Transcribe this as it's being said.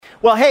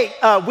Well, hey,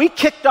 we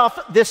kicked off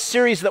this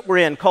series that we're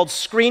in called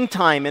Screen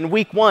Time in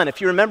week 1. If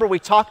you remember, we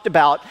talked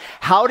about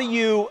how do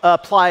you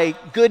apply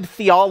good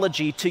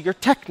theology to your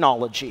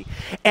technology.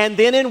 And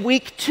then in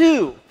week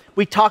 2,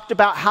 we talked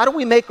about how do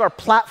we make our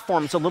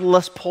platforms a little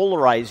less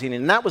polarizing,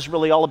 and that was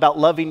really all about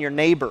loving your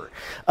neighbor.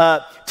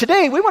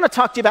 Today, we want to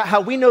talk to you about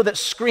how we know that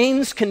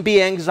screens can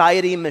be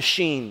anxiety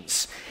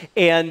machines,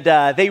 and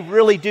they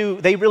really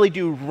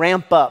do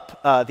ramp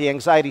up the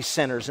anxiety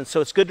centers, and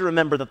so it's good to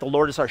remember that the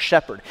Lord is our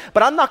shepherd.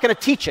 But I'm not going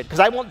to teach it, because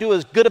I won't do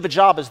as good of a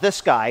job as this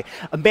guy.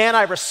 A man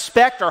I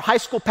respect, our high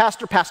school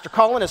pastor, Pastor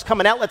Colin, is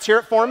coming out. Let's hear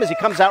it for him as he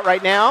comes out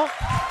right now.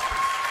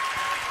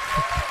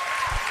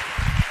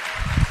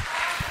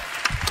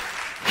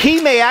 He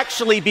may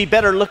actually be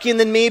better looking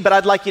than me, but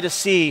I'd like you to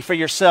see for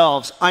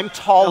yourselves. I'm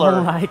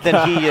taller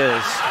than he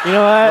is. You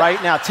know what?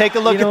 Right now. Take a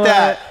look at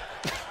that.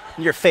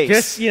 Your face.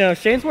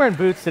 Just, Shane's wearing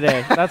boots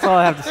today. That's all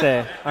I have to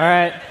say. All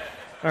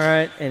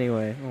right.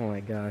 Anyway, oh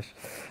my gosh.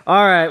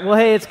 All right. Well,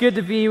 hey, it's good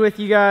to be with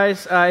you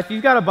guys. If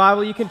you've got a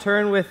Bible, you can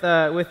turn with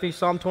me.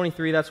 Psalm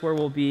 23, that's where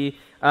we'll be.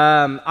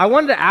 I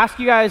wanted to ask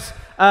you guys,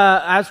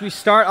 as we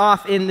start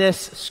off in this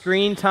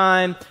screen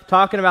time,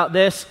 talking about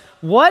this,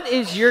 what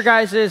is your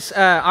guys',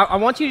 I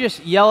want you to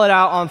just yell it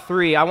out on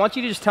 3. I want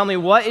you to just tell me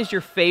what is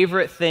your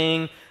favorite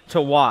thing to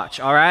watch,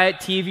 all right?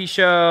 TV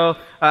show,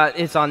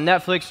 it's on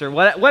Netflix or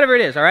whatever it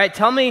is, all right?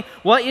 Tell me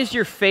what is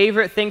your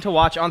favorite thing to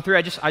watch on 3.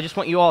 I just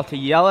want you all to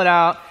yell it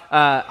out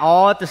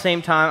all at the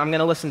same time. I'm going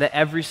to listen to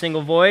every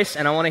single voice,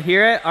 and I want to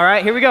hear it. All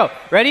right, here we go.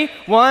 Ready?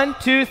 1,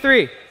 2,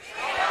 3.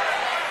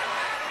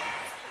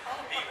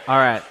 All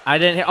right, I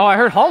didn't hear, I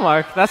heard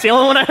Hallmark. That's the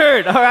only one I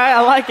heard. All right,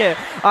 I like it.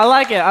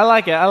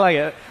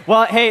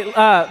 Well, hey,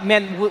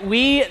 man,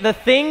 the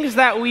things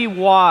that we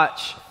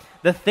watch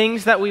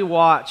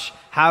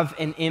have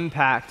an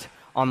impact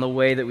on the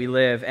way that we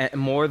live, and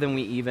more than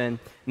we even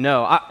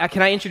know.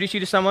 Can I introduce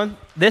you to someone?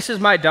 This is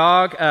my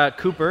dog,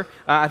 Cooper.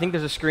 I think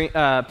there's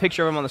a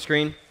picture of him on the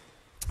screen.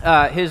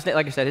 Like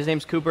I said, his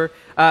name's Cooper.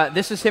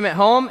 This is him at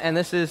home, and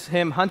this is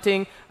him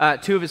hunting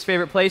 2 of his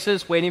favorite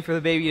places, waiting for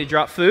the baby to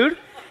drop food,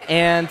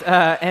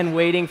 and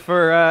waiting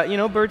for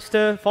birds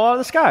to fall out of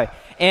the sky.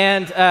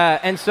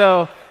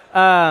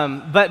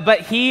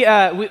 But he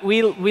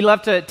we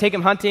love to take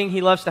him hunting.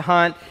 He loves to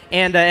hunt,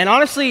 and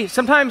honestly,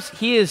 sometimes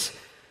he is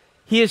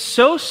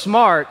so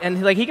smart,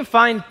 and like he can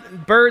find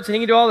birds and he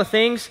can do all the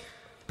things.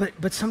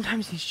 But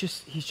sometimes he's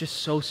just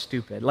so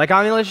stupid. Like,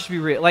 I mean, let's just be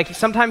real. Like,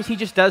 sometimes he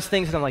just does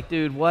things, and I'm like,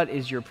 dude, what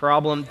is your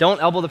problem?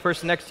 Don't elbow the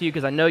person next to you,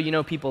 because I know you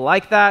know people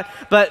like that.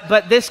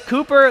 But this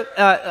Cooper,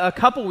 a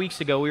couple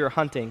weeks ago, we were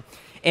hunting.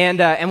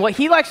 And what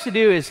he likes to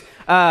do is,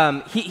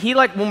 he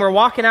like, when we're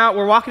walking out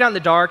in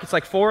the dark, it's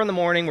like 4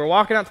 a.m, we're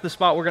walking out to the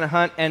spot we're going to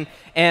hunt,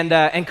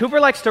 and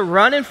Cooper likes to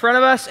run in front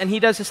of us, and he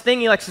does his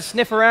thing, he likes to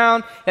sniff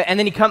around, and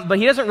then but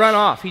he doesn't run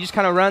off, he just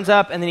kind of runs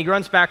up, and then he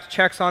runs back,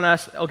 checks on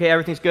us, okay,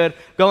 everything's good,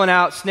 going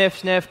out,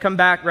 sniff, come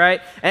back,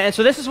 right? And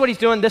so this is what he's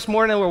doing this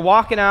morning. We're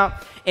walking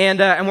out, and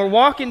we're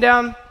walking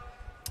down,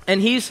 and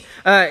he's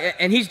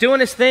doing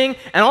his thing,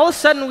 and all of a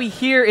sudden we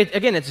hear it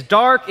again. It's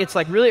dark. It's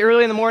like really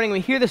early in the morning. We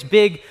hear this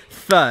big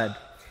thud,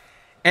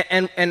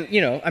 and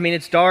I mean,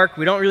 it's dark.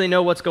 We don't really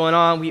know what's going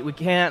on. We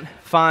can't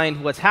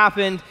find what's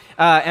happened,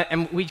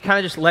 and we kind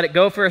of just let it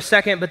go for a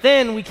second. But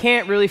then we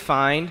can't really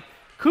find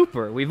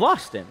Cooper. We've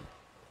lost him.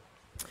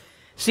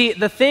 See,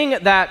 the thing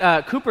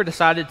that Cooper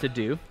decided to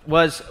do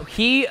was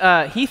he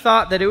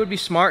thought that it would be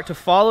smart to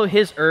follow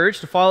his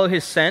urge, to follow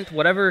his scent,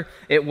 whatever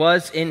it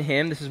was in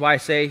him. This is why I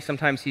say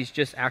sometimes he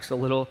just acts a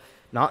little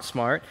not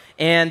smart.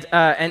 And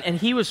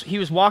he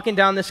was walking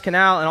down this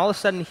canal, and all of a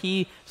sudden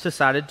he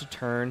decided to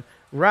turn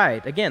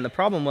right. Again, the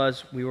problem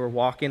was we were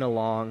walking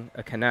along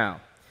a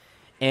canal.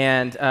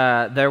 And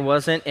there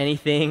wasn't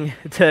anything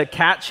to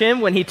catch him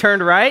when he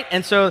turned right,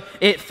 and so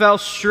it fell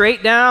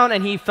straight down,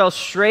 and he fell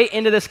straight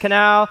into this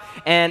canal,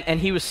 and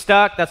he was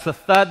stuck. That's the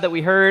thud that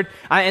we heard.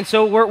 And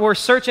so we're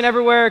searching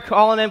everywhere,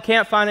 calling him,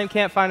 can't find him.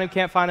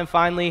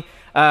 Finally,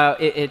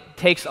 it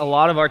takes a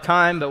lot of our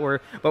time, but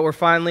we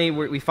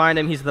find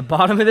him. He's at the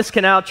bottom of this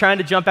canal, trying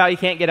to jump out. He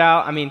can't get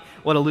out. I mean,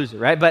 what a loser,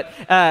 right? But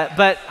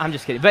I'm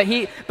just kidding. But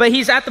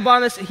he's at the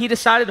bottom of this. He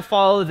decided to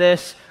follow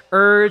this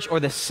urge or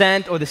the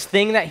scent or this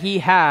thing that he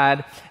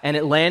had, and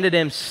it landed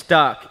him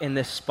stuck in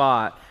this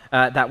spot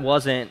that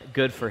wasn't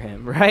good for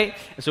him, right?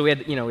 And so we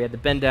had to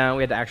bend down,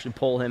 we had to actually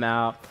pull him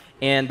out.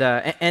 And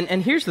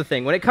here's the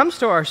thing: when it comes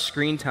to our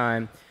screen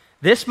time,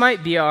 this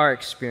might be our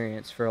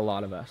experience for a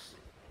lot of us.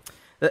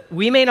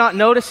 We may not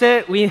notice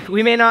it, we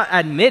may not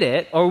admit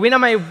it, or we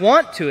may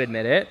want to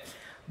admit it,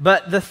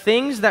 but the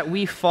things that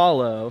we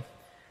follow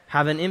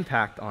have an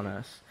impact on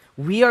us.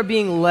 We are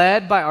being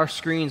led by our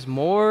screens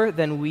more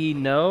than we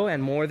know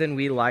and more than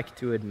we like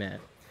to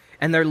admit.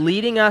 And they're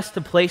leading us to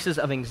places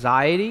of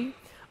anxiety,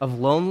 of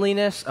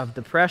loneliness, of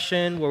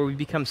depression, where we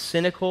become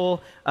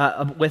cynical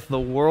with the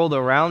world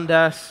around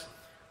us,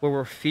 where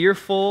we're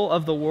fearful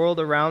of the world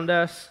around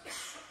us.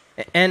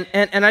 And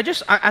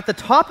at the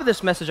top of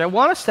this message, I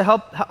want to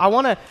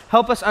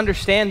help us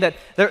understand that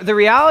the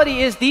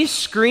reality is these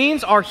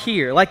screens are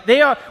here. Like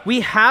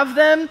we have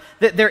them,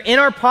 that they're in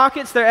our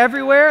pockets, they're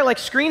everywhere. Like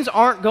screens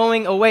aren't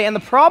going away. And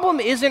the problem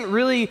isn't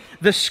really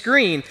the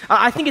screen.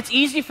 I think it's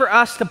easy for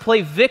us to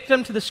play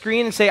victim to the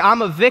screen and say,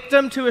 I'm a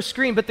victim to a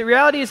screen. But the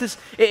reality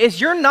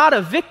is you're not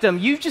a victim.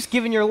 You've just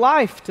given your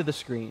life to the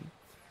screen.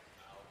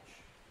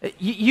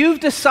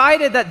 You've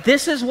decided that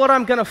this is what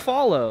I'm going to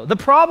follow. The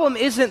problem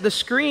isn't the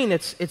screen,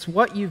 it's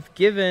what you've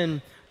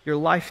given your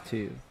life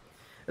to.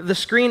 The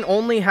screen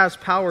only has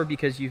power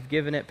because you've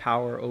given it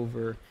power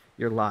over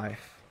your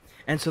life.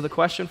 And so the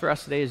question for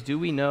us today is, do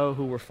we know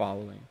who we're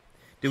following?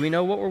 Do we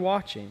know what we're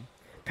watching?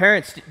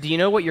 Parents, do you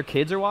know what your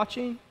kids are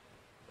watching?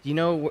 Do you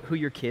know who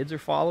your kids are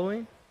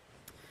following?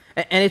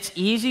 And it's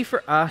easy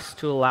for us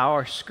to allow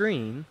our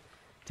screen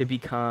to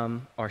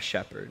become our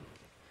shepherd.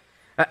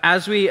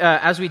 As we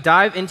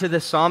dive into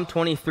this Psalm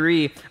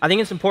 23, I think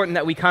it's important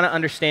that we kind of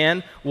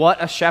understand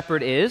what a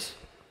shepherd is.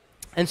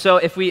 And so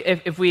if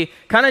we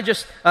kind of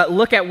just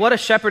look at what a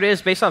shepherd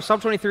is based off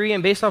Psalm 23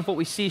 and based off what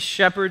we see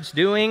shepherds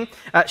doing,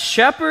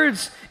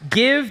 shepherds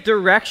give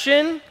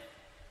direction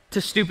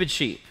to stupid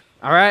sheep.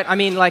 All right? I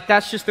mean, like,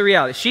 that's just the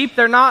reality. Sheep,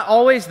 they're not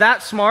always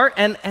that smart,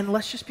 and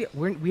let's just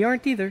we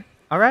aren't either.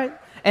 All right?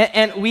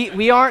 And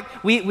we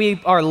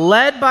are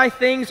led by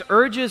things,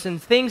 urges, and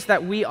things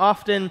that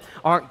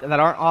aren't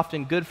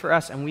often good for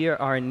us, and we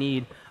are in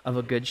need of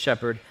a good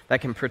shepherd that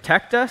can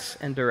protect us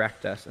and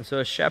direct us. And so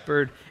a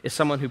shepherd is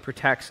someone who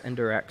protects and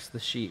directs the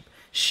sheep.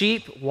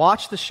 Sheep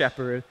watch the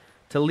shepherd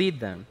to lead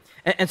them.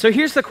 And so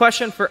here's the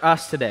question for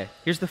us today.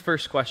 Here's the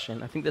first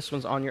question. I think this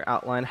one's on your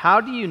outline. How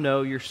do you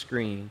know your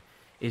screen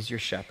is your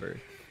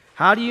shepherd?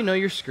 How do you know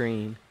your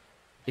screen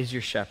is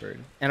your shepherd?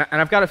 And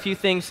I've got a few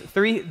things,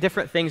 3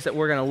 different things that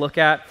we're going to look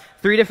at,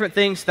 3 different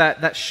things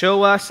that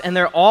show us, and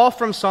they're all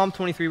from Psalm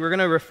 23. We're going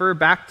to refer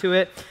back to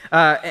it.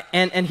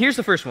 And here's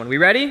the first one. We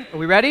ready? Are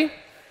we ready?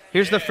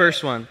 Here's the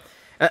first one.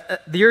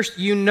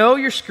 You know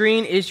your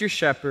screen is your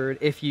shepherd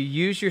if you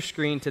use your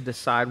screen to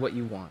decide what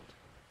you want.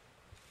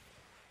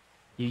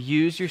 You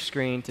use your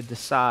screen to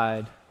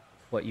decide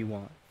what you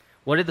want.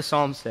 What did the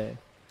Psalm say?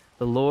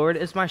 The Lord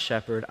is my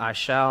shepherd, I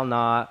shall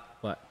not,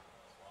 what?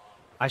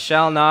 I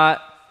shall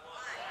not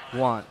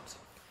want.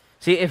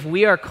 See, if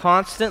we are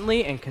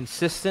constantly and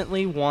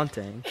consistently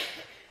wanting,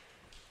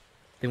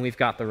 then we've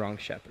got the wrong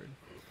shepherd.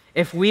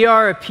 If we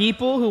are a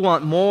people who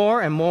want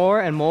more and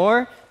more and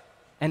more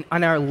and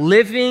are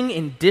living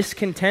in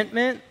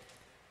discontentment,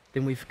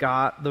 then we've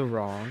got the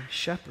wrong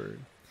shepherd.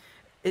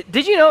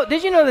 Did you know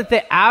that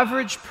the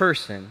average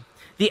person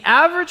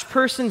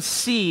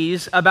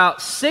sees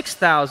about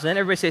 6,000,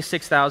 everybody say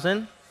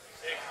 6,000,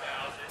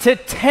 to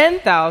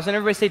 10,000,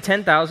 everybody say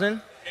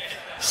 10,000,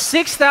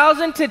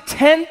 6,000 to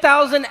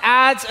 10,000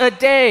 ads a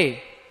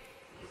day.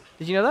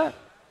 Did you know that?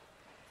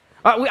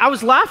 I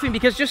was laughing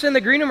because just in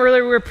the green room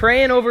earlier, we were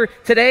praying over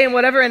today and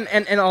whatever,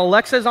 and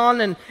Alexa's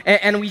on,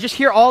 and we just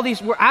hear all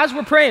these, as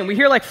we're praying, we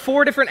hear like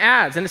 4 different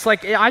ads, and it's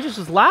like, I just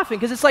was laughing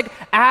because it's like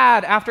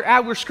ad after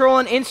ad. We're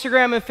scrolling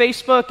Instagram and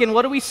Facebook, and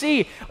what do we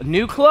see?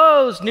 New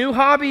clothes, new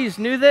hobbies,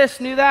 new this,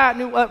 new that,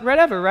 new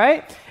whatever,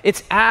 right?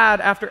 It's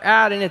ad after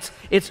ad, and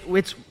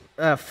it's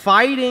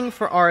fighting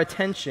for our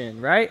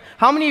attention, right?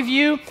 How many of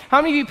you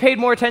paid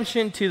more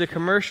attention to the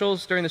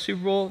commercials during the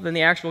Super Bowl than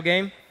the actual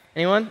game?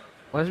 Anyone?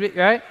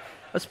 Right?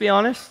 Let's be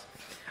honest.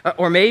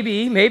 Or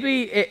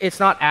maybe it's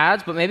not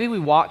ads, but maybe we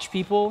watch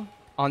people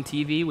on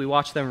TV. We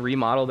watch them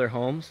remodel their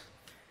homes.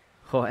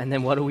 Oh, and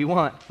then what do we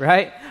want,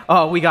 right?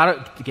 Oh, we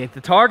got to get the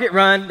Target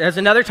run. There's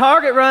another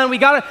Target run. We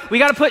got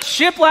to put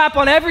shiplap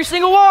on every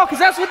single wall because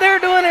that's what they're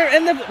doing,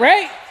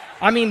 right?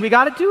 I mean, we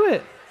got to do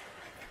it.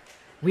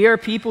 We are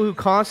people who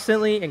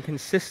constantly and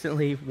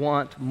consistently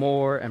want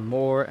more and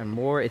more and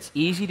more. It's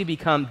easy to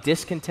become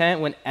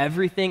discontent when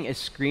everything is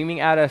screaming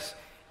at us,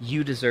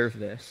 you deserve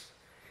this,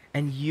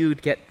 and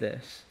you'd get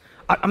this.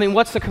 I mean,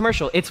 what's the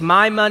commercial? It's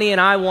my money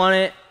and I want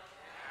it.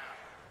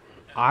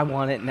 I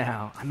want it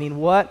now. I mean,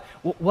 what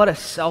a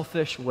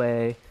selfish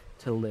way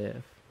to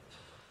live.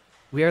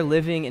 We are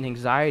living in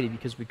anxiety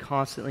because we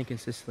constantly,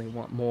 consistently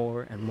want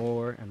more and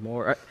more and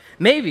more.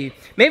 Maybe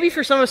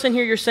for some of us in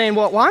here, you're saying,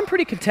 well, I'm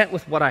pretty content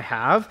with what I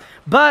have,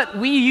 but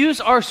we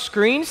use our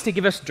screens to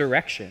give us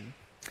direction.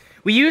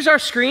 We use our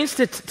screens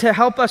to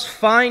help us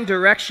find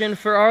direction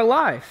for our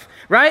life,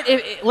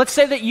 right? Let's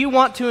say that you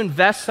want to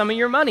invest some of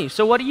your money.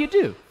 So what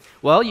do?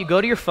 Well, you go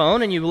to your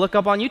phone and you look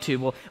up on YouTube.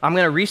 Well, I'm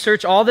going to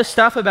research all this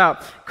stuff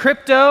about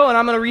crypto, and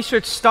I'm going to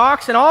research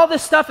stocks and all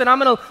this stuff, and I'm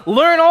going to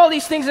learn all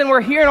these things, and we're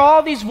hearing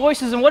all these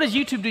voices. And what does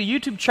YouTube do?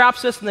 YouTube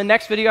traps us in the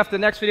next video after the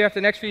next video after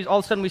the next video. All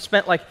of a sudden, we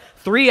spent like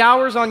 3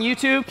 hours on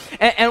YouTube,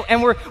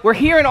 and we're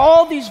hearing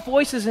all these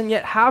voices, and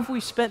yet have we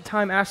spent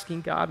time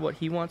asking God what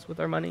He wants with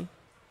our money?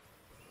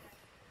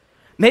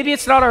 Maybe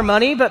it's not our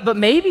money, but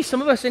maybe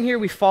some of us in here,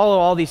 we follow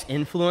all these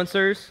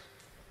influencers.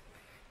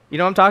 You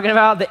know what I'm talking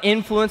about? The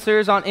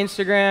influencers on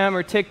Instagram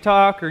or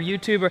TikTok or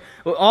YouTube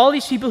or all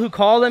these people who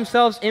call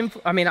themselves I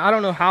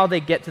don't know how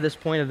they get to this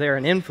point of they're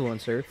an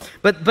influencer,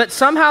 but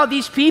somehow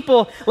these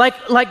people, like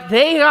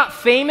they got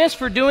famous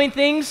for doing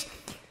things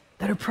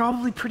that are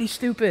probably pretty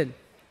stupid.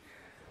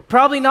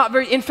 Probably not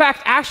very, in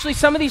fact, actually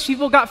some of these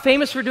people got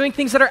famous for doing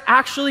things that are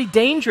actually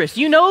dangerous.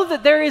 You know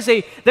that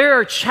there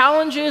are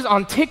challenges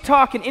on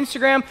TikTok and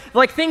Instagram,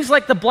 like things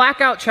like the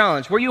blackout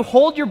challenge, where you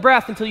hold your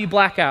breath until you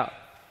black out.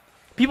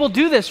 People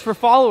do this for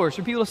followers,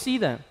 for people to see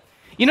them.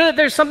 You know that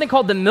there's something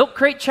called the milk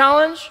crate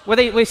challenge, where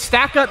they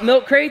stack up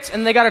milk crates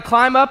and they got to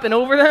climb up and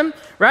over them,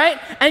 right?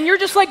 And you're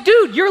just like,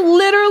 dude, you're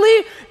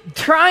literally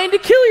trying to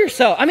kill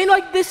yourself. I mean,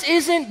 like, this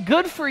isn't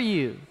good for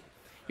you.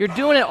 You're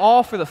doing it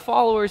all for the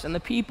followers and the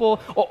people,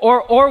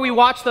 or we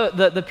watch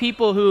the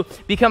people who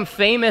become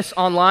famous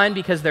online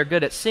because they're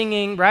good at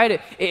singing,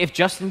 right? If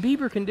Justin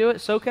Bieber can do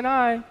it, so can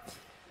I.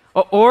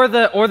 Or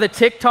the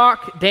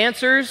TikTok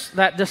dancers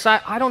that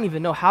decide, I don't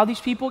even know how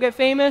these people get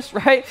famous,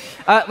 right?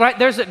 Right,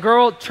 there's a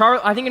girl,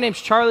 I think her name's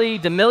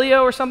Charli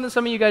D'Amelio or something.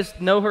 Some of you guys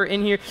know her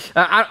in here.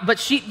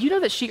 But you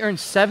know that she earned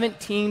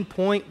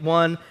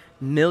 $17.1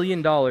 million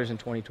in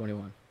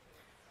 2021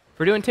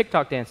 for doing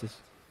TikTok dances.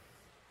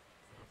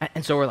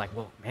 And so we're like,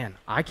 well, man,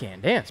 I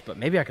can't dance, but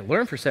maybe I could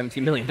learn for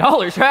 $17 million,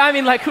 right? I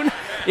mean, like,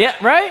 yeah,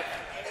 right?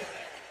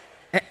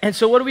 And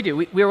so what do?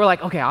 We were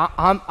like, okay,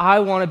 I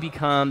want to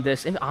become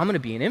this, I'm going to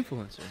be an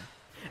influencer.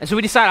 And so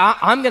we decided,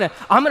 I'm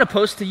gonna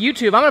post to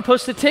YouTube, I'm going to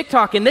post to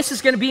TikTok, and this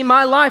is going to be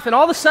my life. And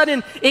all of a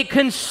sudden, it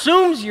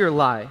consumes your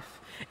life.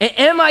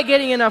 Am I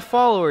getting enough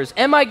followers?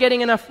 Am I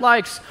getting enough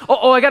likes?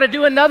 I got to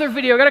do another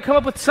video. I got to come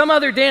up with some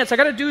other dance. I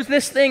got to do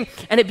this thing.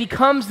 And it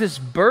becomes this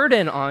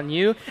burden on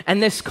you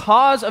and this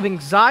cause of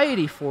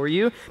anxiety for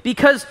you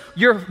because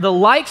the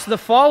likes, the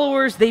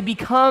followers, they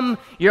become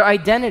your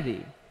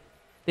identity.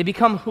 They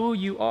become who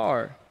you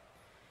are.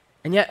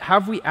 And yet,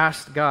 have we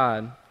asked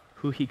God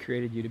who he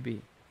created you to be?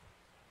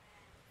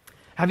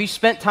 Have you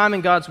spent time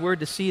in God's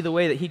word to see the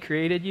way that he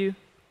created you?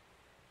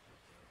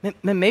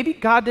 Maybe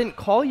God didn't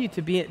call you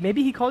to be,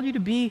 maybe he called you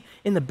to be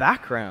in the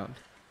background.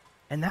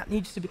 And that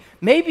needs to be,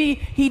 maybe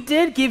he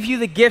did give you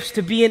the gifts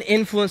to be an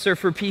influencer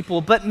for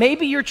people, but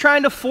maybe you're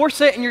trying to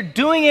force it and you're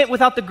doing it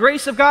without the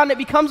grace of God and it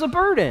becomes a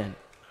burden.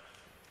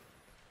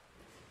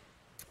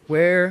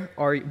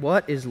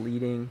 What is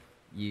leading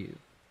you?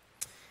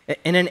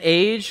 In an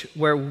age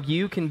where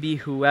you can be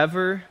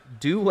whoever,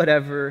 do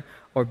whatever,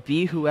 or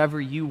be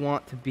whoever you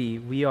want to be,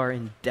 we are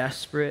in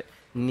desperate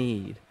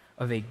need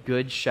of a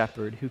good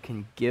shepherd who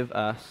can give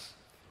us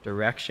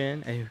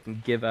direction and who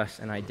can give us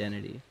an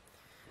identity.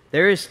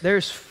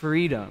 There's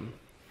freedom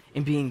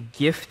in being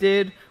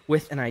gifted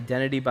with an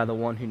identity by the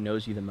one who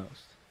knows you the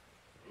most,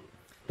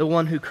 the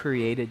one who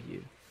created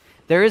you.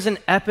 There is an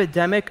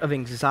epidemic of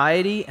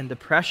anxiety and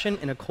depression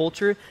in a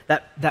culture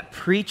that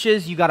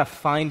preaches you got to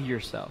find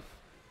yourself.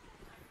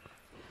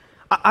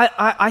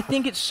 I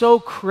think it's so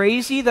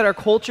crazy that our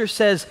culture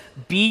says,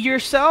 be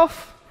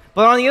yourself,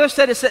 but on the other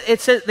side,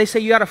 they say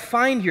you got to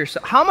find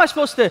yourself. How am I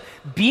supposed to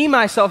be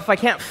myself if I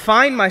can't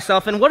find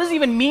myself? And what does it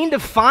even mean to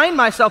find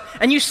myself?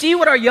 And you see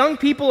what our young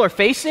people are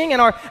facing,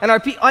 and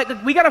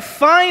we got to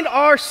find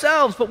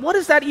ourselves. But what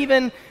does that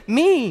even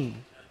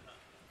mean?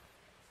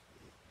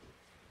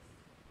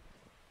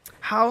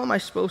 How am I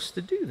supposed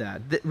to do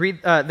that?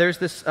 There's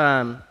this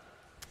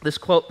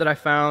quote that I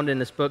found in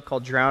this book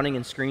called Drowning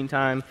in Screen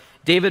Time.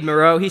 David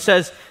Moreau, he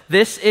says,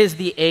 this is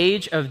the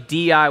age of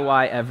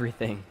DIY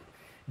everything.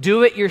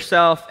 Do it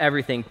yourself,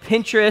 everything.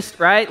 Pinterest,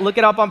 right? Look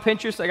it up on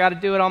Pinterest. I got to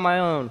do it on my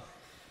own.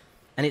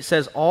 And it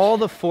says all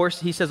the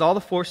forces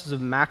of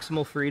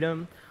maximal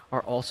freedom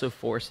are also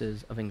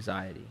forces of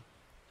anxiety.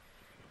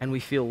 And we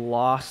feel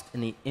lost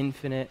in the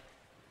infinite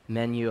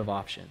menu of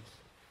options.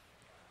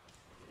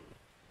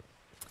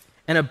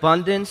 An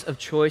abundance of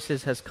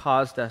choices has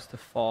caused us to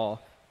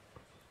fall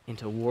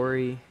into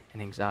worry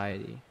and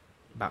anxiety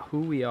about who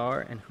we are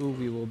and who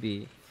we will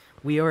be.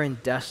 We are in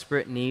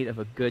desperate need of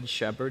a good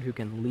shepherd who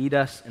can lead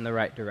us in the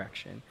right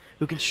direction,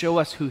 who can show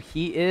us who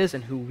he is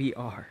and who we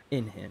are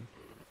in him.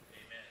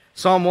 Amen.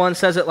 Psalm 1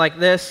 says it like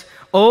this,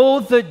 "Oh,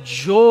 the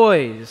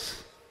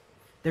joys."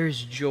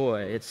 There's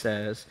joy, it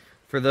says,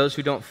 for those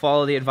who don't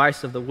follow the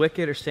advice of the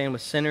wicked or stand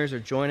with sinners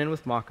or join in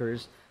with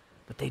mockers,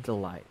 but they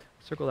delight.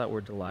 Circle that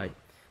word delight.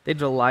 They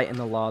delight in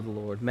the law of the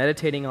Lord,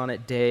 meditating on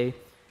it day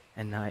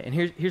and night. And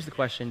here's the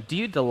question. Do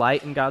you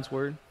delight in God's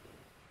word?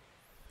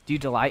 Do you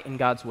delight in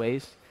God's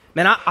ways?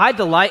 Man, I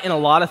delight in a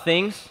lot of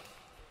things,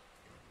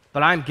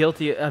 but I'm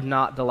guilty of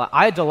not delight.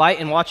 I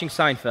delight in watching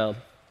Seinfeld.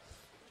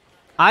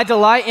 I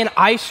delight in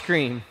ice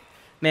cream.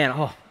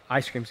 Man,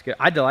 ice cream's good.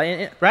 I delight in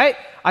it, right?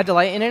 I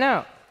delight in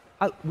In-N-Out.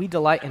 We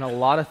delight in a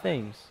lot of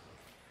things,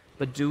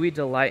 but do we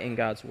delight in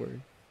God's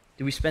word?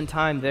 Do we spend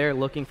time there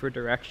looking for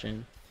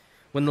direction?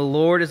 When the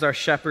Lord is our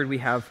shepherd, we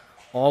have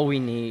all we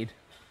need.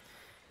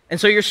 And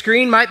so your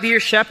screen might be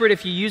your shepherd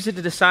if you use it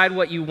to decide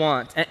what you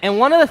want. And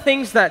one of the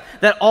things that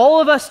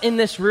all of us in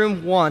this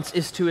room wants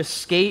is to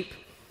escape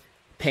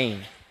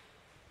pain.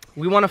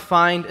 We want to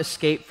find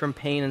escape from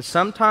pain. And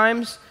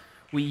sometimes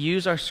we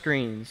use our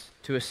screens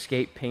to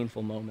escape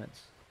painful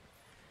moments.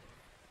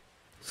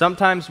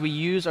 Sometimes we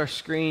use our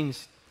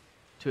screens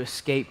to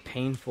escape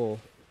painful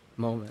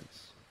moments.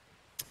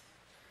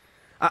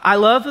 I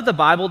love that the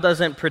Bible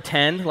doesn't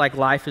pretend like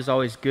life is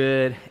always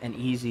good and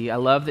easy. I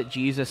love that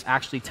Jesus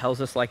actually tells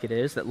us like it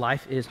is, that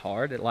life is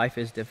hard, that life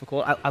is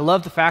difficult. I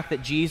love the fact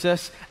that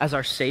Jesus, as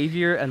our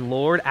Savior and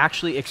Lord,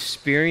 actually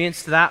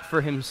experienced that for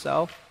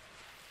himself.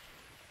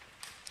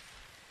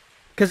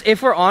 Because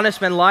if we're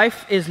honest, man,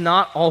 life is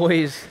not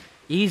always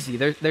easy.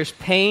 There's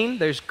pain,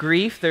 there's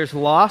grief, there's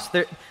loss,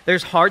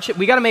 there's hardship.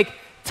 We got to make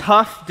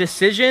tough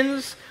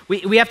decisions.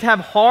 We have to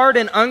have hard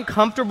and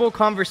uncomfortable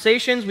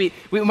conversations. We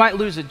might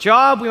lose a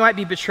job. We might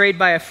be betrayed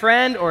by a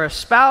friend or a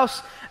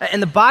spouse.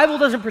 And the Bible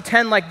doesn't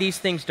pretend like these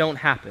things don't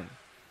happen.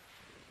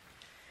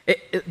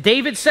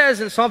 David says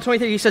in Psalm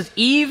 23, he says,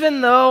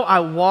 even though I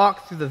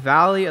walk through the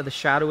valley of the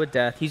shadow of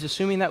death, he's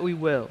assuming that we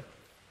will.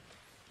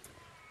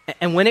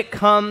 And when it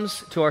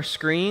comes to our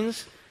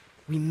screens,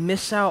 we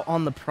miss out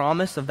on the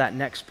promise of that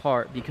next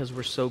part because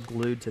we're so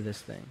glued to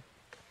this thing.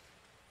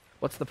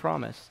 What's the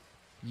promise?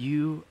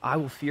 I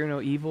will fear no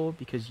evil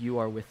because you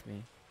are with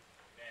me.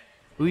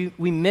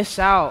 We miss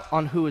out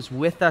on who is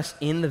with us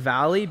in the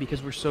valley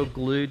because we're so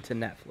glued to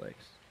Netflix.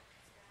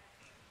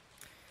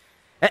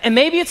 And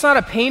maybe it's not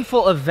a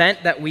painful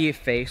event that we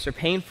face or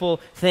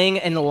painful thing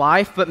in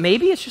life, but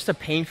maybe it's just a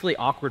painfully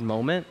awkward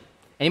moment.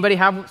 Anybody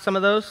have some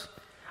of those?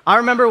 I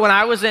remember when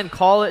I was in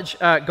college,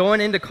 going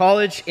into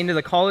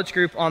the college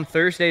group on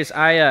Thursdays,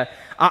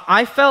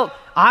 I felt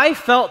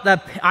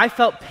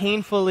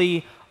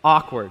painfully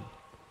awkward.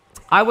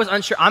 I was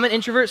unsure. I'm an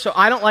introvert, so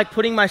I don't like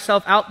putting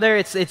myself out there.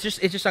 It's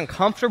just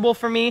uncomfortable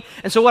for me.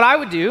 And so what I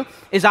would do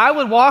is I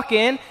would walk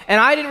in, and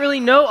I didn't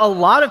really know a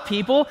lot of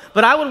people,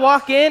 but I would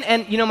walk in,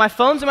 and my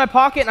phone's in my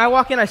pocket, and I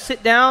walk in, I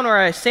sit down, or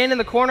I stand in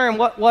the corner, and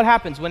what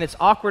happens when it's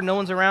awkward, no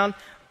one's around?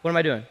 What am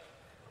I doing?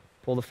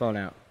 Pull the phone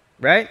out,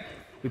 right?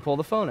 We pull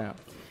the phone out.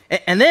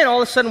 And then all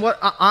of a sudden,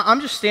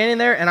 I'm just standing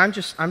there, and I'm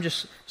just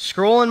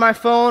scrolling my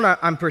phone.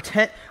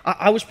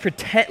 I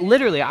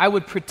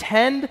would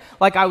pretend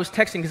like I was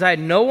texting because I had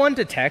no one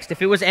to text.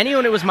 If it was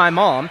anyone, it was my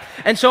mom.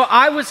 And so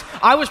I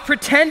was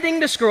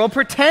pretending to scroll,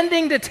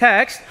 pretending to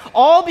text,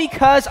 all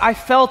because I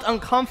felt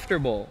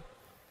uncomfortable.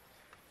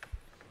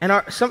 And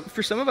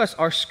for some of us,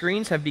 our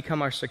screens have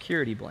become our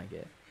security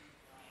blanket.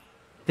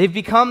 They've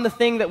become the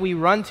thing that we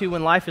run to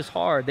when life is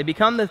hard. They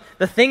become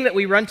the thing that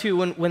we run to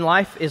when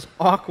life is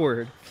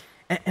awkward.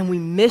 And we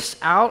miss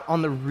out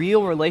on the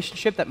real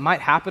relationship that might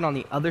happen on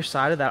the other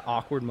side of that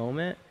awkward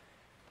moment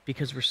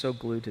because we're so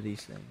glued to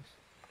these things.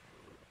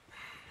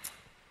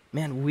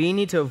 Man, we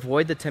need to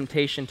avoid the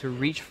temptation to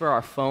reach for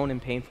our phone in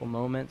painful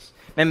moments.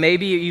 And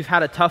maybe you've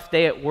had a tough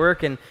day at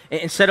work, and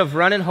instead of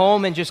running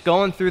home and just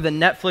going through the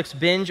Netflix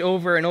binge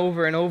over and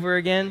over and over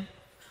again,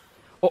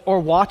 or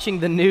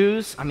watching the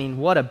news, I mean,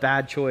 what a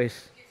bad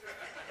choice.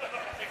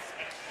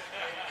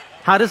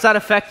 How does that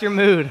affect your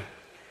mood?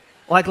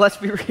 Like, let's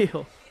be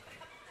real.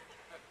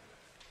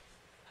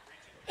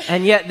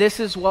 And yet,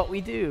 this is what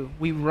we do.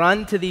 We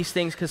run to these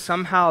things because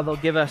somehow they'll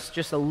give us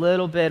just a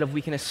little bit of,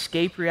 we can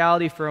escape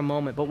reality for a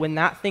moment. But when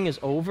that thing is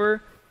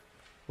over,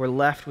 we're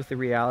left with the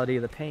reality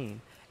of the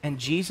pain. And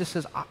Jesus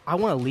says, I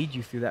want to lead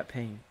you through that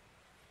pain.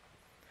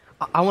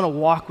 I want to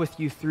walk with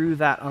you through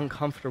that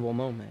uncomfortable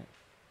moment.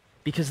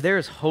 Because there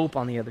is hope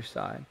on the other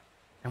side.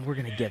 And we're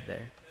going to get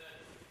there.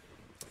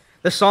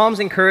 The Psalms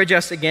encourage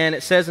us again.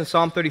 It says in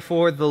Psalm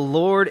 34, the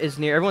Lord is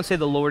near. Everyone say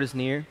the Lord is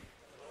near.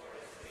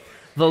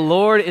 The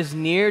Lord is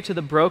near to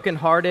the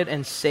brokenhearted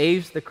and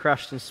saves the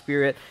crushed in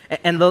spirit.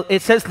 And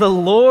it says the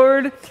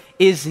Lord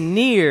is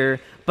near,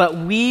 but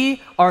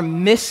we are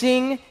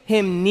missing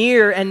him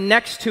near and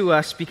next to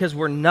us because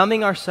we're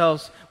numbing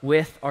ourselves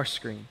with our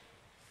screen.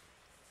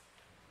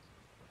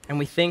 And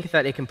we think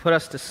that it can put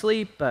us to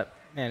sleep, but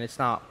man, it's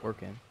not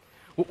working.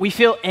 We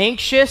feel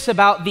anxious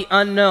about the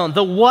unknown,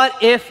 the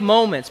what if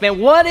moments. Man,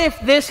 what if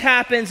this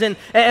happens and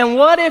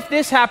what if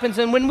this happens?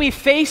 And when we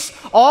face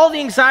all the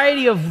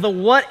anxiety of the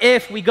what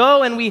if, we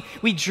go and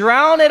we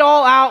drown it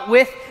all out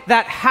with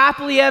that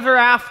happily ever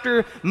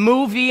after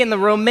movie and the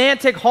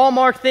romantic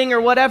Hallmark thing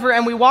or whatever,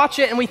 and we watch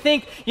it and we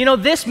think,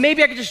 this,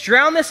 maybe I could just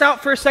drown this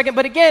out for a second.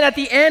 But again, at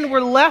the end,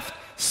 we're left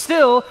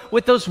still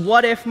with those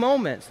what if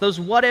moments, those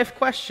what if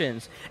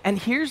questions. And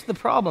here's the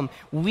problem.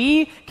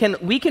 We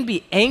can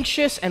be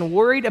anxious and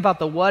worried about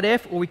the what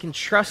if, or we can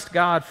trust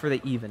God for the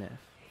even if.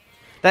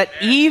 That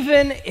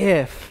even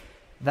if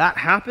that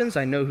happens,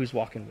 I know who's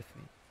walking with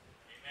me.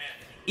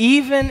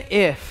 Even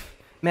if,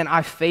 man,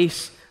 I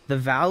face the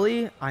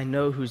valley, I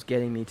know who's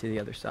getting me to the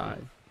other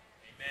side.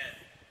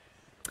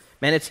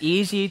 Man, it's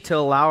easy to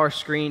allow our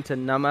screen to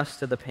numb us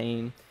to the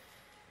pain.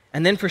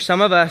 And then for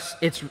some of us,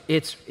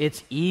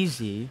 it's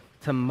easy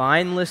to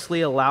mindlessly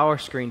allow our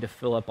screen to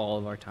fill up all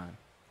of our time.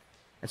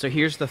 And so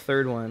here's the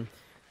third one.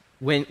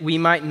 When we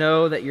might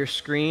know that your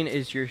screen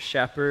is your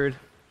shepherd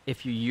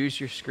if you use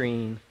your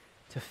screen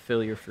to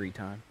fill your free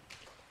time.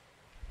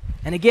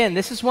 And again,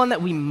 this is one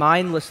that we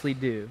mindlessly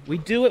do. We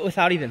do it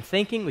without even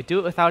thinking. We do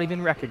it without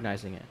even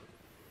recognizing it.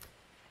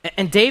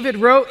 And David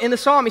wrote in the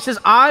psalm, he says,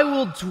 I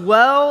will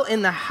dwell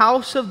in the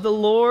house of the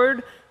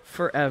Lord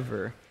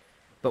forever.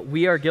 But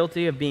we are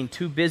guilty of being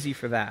too busy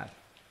for that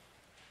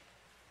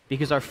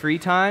because our free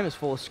time is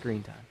full of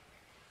screen time.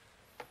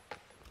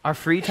 Our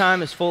free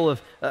time is full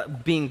of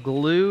being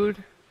glued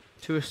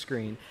to a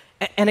screen.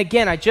 And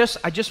again, I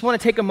just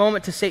want to take a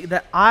moment to say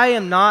that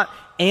I'm not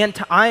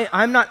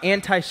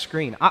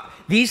anti-screen.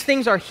 These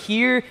things are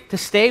here to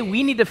stay.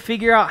 We need to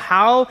figure out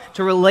how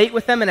to relate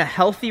with them in a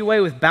healthy way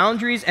with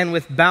boundaries and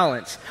with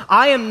balance.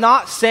 I am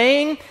not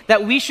saying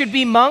that we should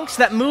be monks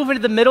that move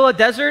into the middle of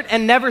the desert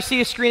and never see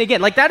a screen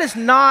again. Like, that is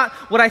not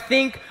what I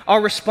think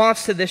our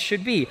response to this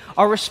should be.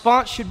 Our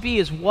response should be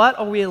is, what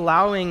are we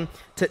allowing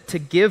to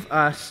give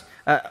us,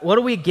 what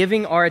are we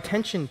giving our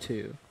attention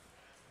to?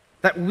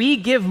 That we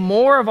give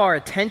more of our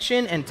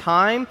attention and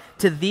time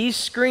to these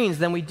screens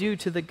than we do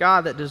to the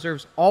God that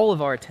deserves all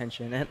of our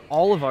attention and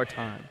all of our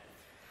time.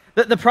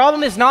 The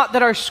problem is not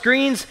that our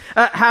screens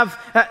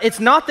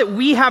it's not that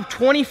we have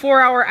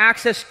 24-hour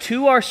access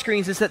to our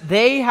screens, it's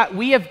that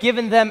we have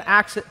given them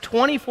access,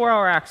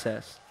 24-hour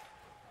access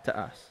to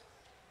us.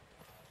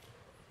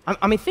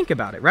 I mean, think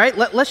about it, right?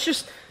 Let's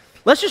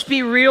just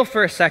be real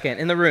for a second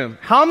in the room.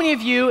 How many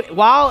of you,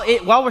 while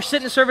we're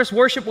sitting in service,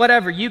 worship,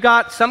 whatever, you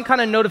got some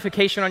kind of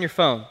notification on your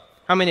phone?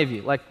 How many of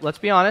you? Like, let's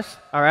be honest,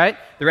 all right?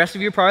 The rest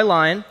of you are probably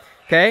lying,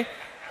 okay?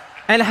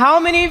 And how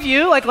many of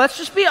you, like,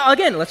 let's be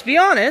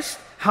honest,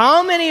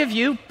 how many of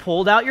you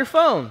pulled out your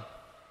phone?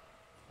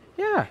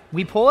 Yeah,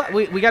 we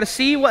got to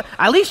see what,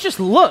 at least just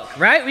look,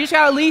 right? We just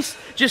got to at least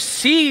just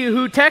see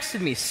who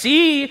texted me,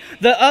 see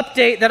the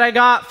update that I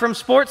got from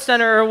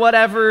SportsCenter or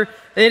whatever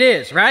it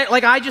is, right?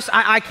 Like,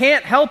 I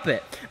can't help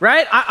it,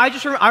 right?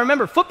 I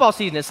remember football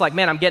season. It's like,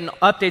 man, I'm getting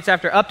updates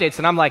after updates,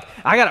 and I'm like,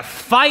 I got to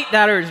fight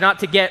that urge not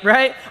to get,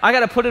 right? I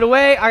got to put it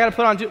away. I got to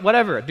put on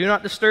whatever, do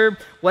not disturb,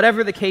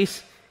 whatever the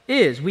case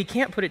is. We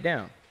can't put it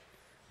down.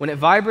 When it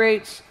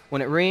vibrates,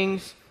 when it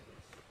rings,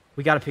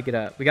 we got to pick it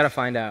up. We got to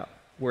find out.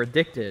 We're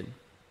addicted.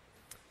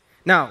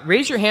 Now,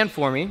 raise your hand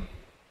for me.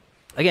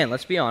 Again,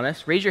 let's be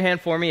honest. Raise your hand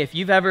for me if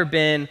you've ever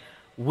been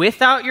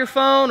without your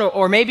phone,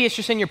 or maybe it's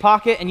just in your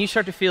pocket and you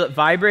start to feel it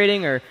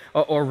vibrating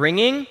or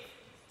ringing,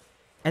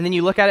 and then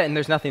you look at it and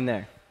there's nothing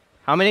there.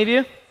 How many of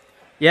you?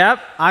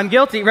 Yep, I'm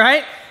guilty,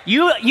 right?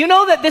 You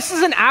know that this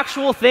is an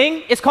actual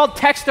thing? It's called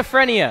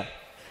textophrenia.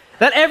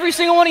 That every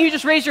single one of you,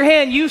 just raise your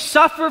hand, you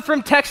suffer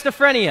from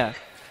textophrenia.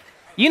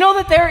 You know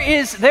that there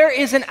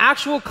is an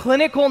actual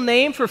clinical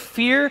name for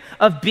fear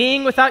of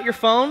being without your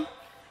phone?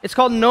 It's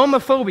called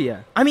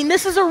nomophobia. I mean,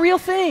 this is a real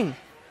thing.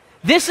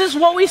 This is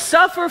what we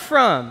suffer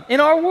from in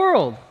our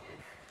world.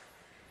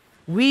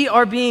 We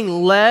are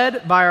being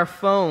led by our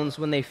phones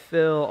when they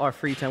fill our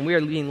free time. We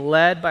are being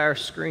led by our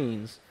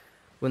screens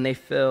when they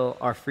fill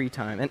our free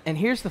time. And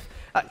here's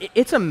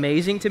it's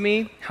amazing to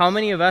me how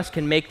many of us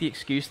can make the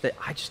excuse that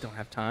I just don't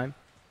have time.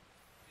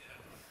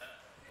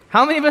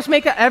 How many of us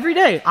make that every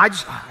day? I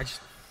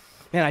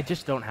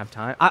just don't have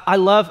time. I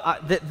love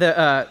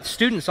the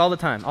students all the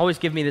time always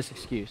give me this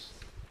excuse.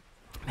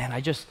 Man,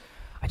 I just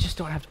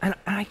don't have time.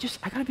 And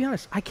I gotta be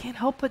honest, I can't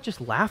help but just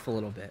laugh a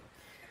little bit.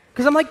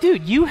 Because I'm like,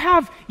 dude, you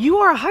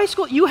are a high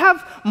school, you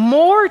have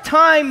more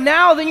time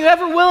now than you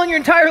ever will in your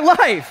entire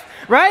life,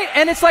 right?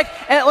 And it's like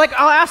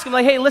I'll ask them,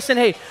 like, hey, listen,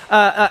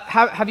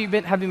 have you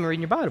been reading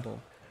your Bible?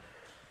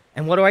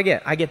 And what do I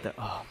get? I get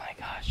oh my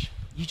gosh,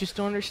 you just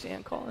don't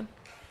understand, Colin.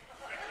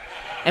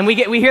 And we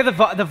hear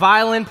the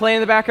violin playing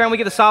in the background. We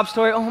get the sob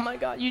story. Oh my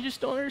God, you just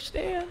don't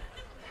understand.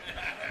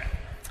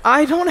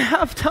 I don't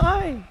have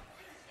time.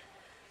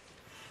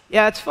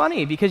 Yeah, it's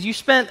funny because you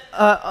spent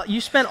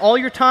all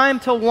your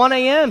time till 1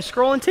 a.m.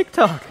 scrolling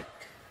TikTok.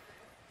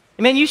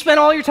 Man, you spent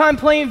all your time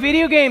playing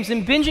video games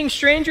and binging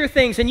Stranger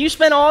Things, and you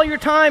spent all your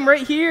time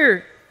right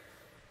here.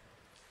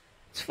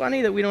 It's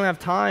funny that we don't have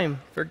time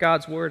for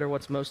God's word or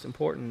what's most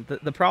important.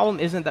 The problem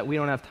isn't that we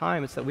don't have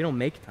time; it's that we don't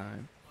make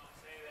time.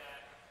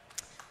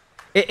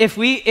 If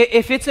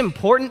it's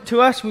important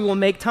to us, we will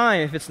make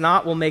time. If it's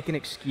not, we'll make an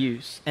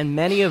excuse. And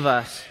many of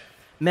us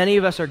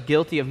are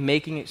guilty of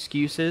making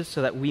excuses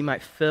so that we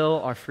might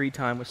fill our free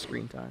time with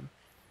screen time.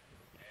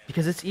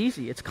 Because it's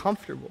easy, it's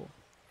comfortable.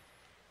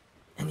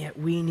 And yet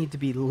we need to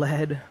be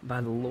led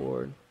by the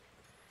Lord.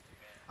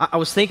 I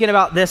was thinking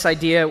about this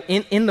idea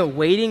in the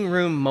waiting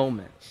room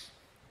moments.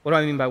 What do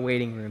I mean by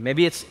waiting room?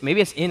 Maybe it's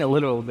in a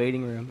literal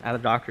waiting room at a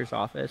doctor's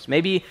office.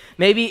 Maybe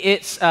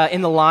it's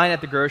in the line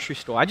at the grocery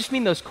store. I just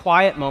mean those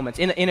quiet moments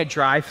in a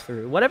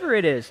drive-through. Whatever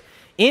it is,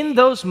 in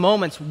those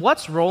moments,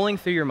 what's rolling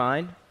through your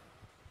mind?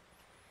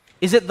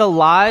 Is it the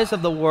lies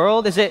of the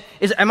world?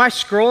 Am I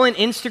scrolling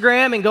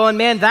Instagram and going,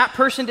 man, that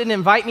person didn't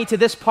invite me to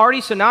this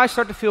party, so now I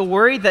start to feel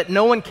worried that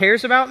no one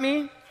cares about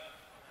me?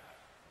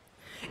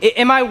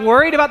 Am I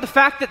worried about the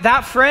fact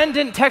that friend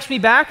didn't text me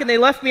back and they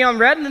left me on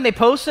red and then they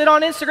posted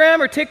on Instagram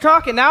or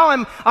TikTok, and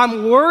now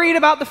I'm worried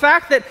about the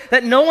fact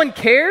that no one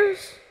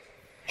cares?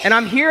 And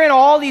I'm hearing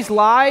all these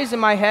lies in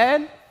my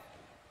head?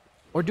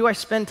 Or do I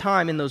spend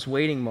time in those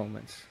waiting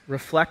moments,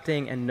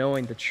 reflecting and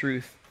knowing the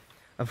truth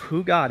of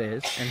who God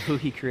is and who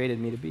He created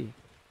me to be?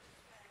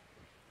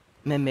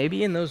 man,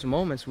 maybe in those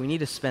moments we need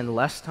to spend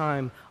less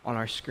time on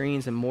our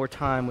screens and more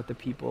time with the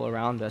people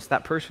around us.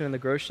 That person in the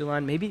grocery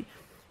line, maybe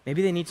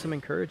they need some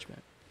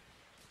encouragement.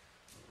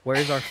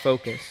 Where's our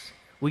focus?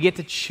 We get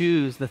to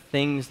choose the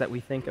things that we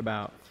think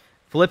about.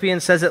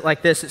 Philippians says it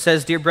like this. It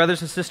says, dear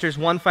brothers and sisters,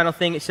 one final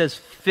thing. It says,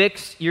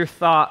 fix your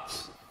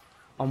thoughts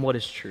on what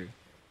is true.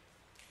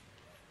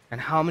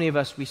 And how many of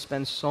us, we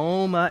spend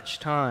so much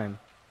time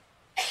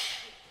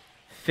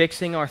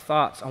fixing our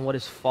thoughts on what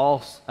is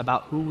false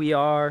about who we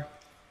are,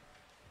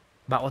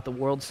 about what the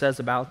world says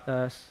about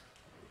us.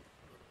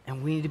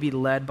 And we need to be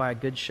led by a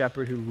good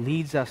shepherd who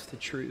leads us to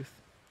truth.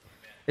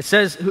 It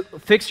says,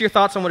 fix your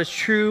thoughts on what is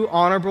true,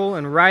 honorable,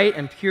 and right,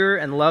 and pure,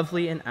 and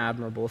lovely, and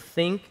admirable.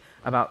 Think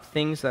about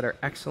things that are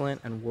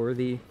excellent and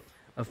worthy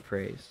of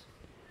praise.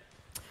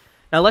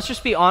 Now let's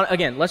just be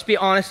let's be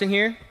honest in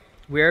here.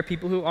 We are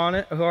people who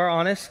are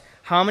honest.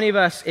 How many of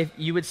us, if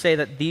you would say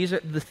that these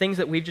are the things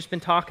that we've just been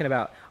talking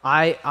about,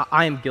 I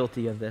am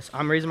guilty of this.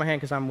 I'm raising my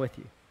hand because I'm with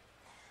you.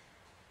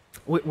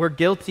 We're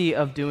guilty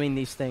of doing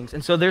these things.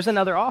 And so there's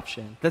another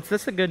option.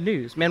 That's the good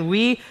news. Man,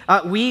 we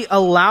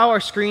allow our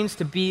screens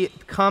to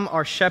become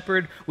our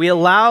shepherd. We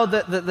allow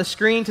the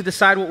screen to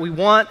decide what we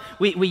want.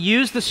 We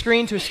use the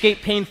screen to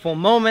escape painful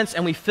moments,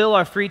 and we fill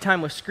our free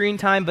time with screen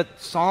time.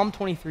 But Psalm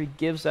 23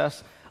 gives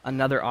us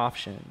another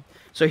option.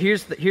 So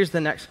here's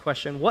the next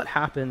question. What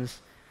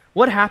happens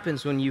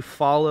when you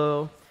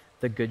follow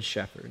the Good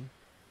Shepherd?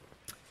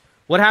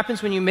 What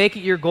happens when you make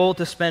it your goal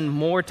to spend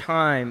more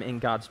time in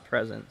God's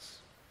presence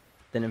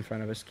than in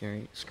front of a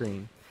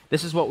screen?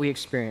 This is what we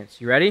experience.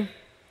 You ready?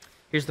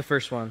 Here's the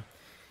first one.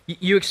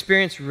 You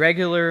experience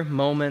regular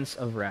moments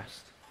of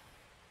rest.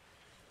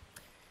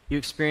 You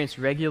experience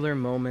regular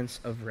moments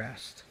of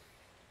rest.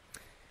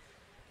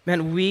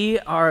 Man, we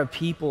are a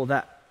people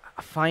that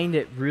find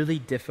it really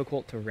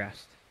difficult to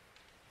rest.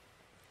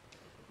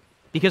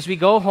 Because we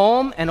go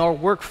home and our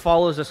work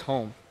follows us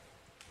home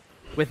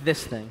with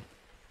this thing.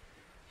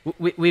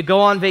 We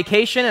go on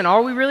vacation, and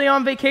are we really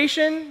on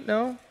vacation?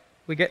 No.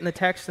 We get in the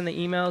texts and the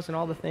emails and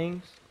all the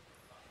things.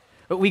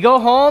 But we go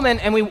home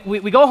and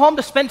we go home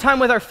to spend time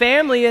with our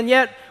family, and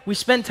yet we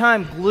spend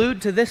time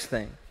glued to this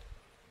thing.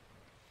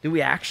 Do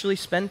we actually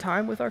spend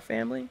time with our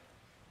family?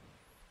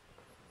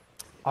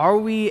 Are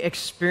we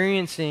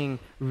experiencing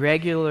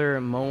regular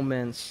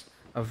moments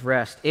of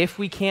rest? If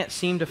we can't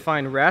seem to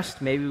find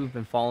rest, maybe we've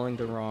been following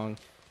the wrong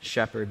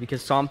shepherd,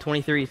 because Psalm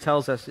 23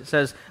 tells us, it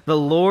says, the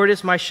Lord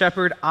is my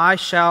shepherd, I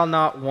shall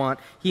not want.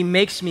 He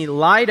makes me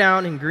lie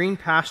down in green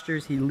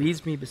pastures. He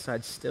leads me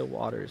beside still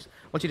waters.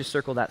 I want you to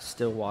circle that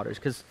still waters,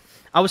 because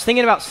I was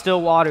thinking about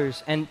still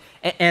waters, and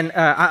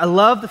I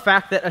love the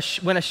fact that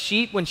when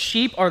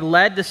sheep are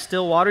led to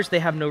still waters, they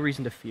have no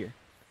reason to fear.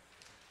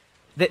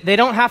 They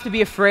don't have to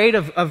be afraid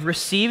of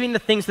receiving the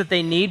things that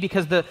they need,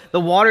 because the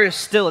water is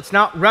still. It's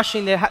not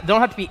rushing. They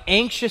don't have to be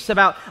anxious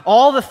about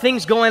all the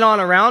things going on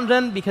around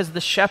them, because the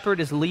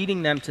shepherd is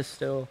leading them to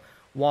still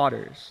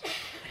waters.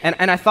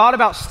 And I thought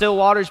about still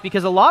waters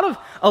because a lot of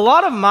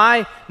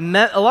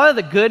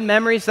the good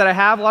memories that I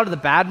have, a lot of the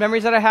bad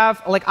memories that I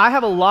have, like I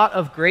have a lot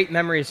of great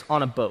memories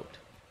on a boat.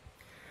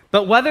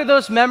 But whether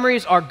those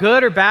memories are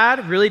good or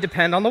bad really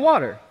depend on the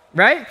water.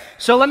 Right?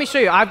 So let me show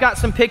you. I've got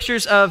some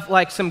pictures of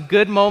like some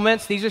good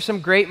moments. These are some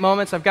great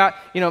moments. I've got,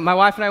 my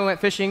wife and I went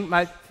fishing.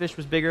 My fish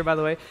was bigger, by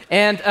the way.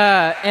 And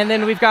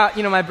then we've got,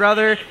 my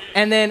brother.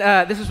 And then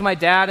this was my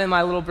dad and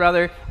my little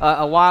brother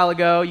a while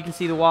ago. You can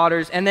see the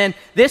waters. And then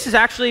this is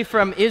actually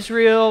from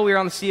Israel. We were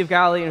on the Sea of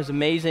Galilee, and it was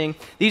amazing.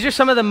 These are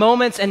some of the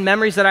moments and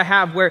memories that I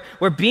have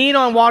where being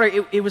on water,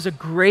 it was a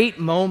great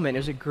moment. It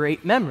was a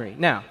great memory.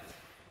 Now,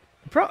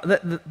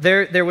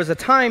 there was a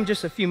time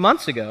just a few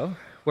months ago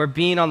where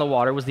being on the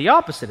water was the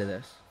opposite of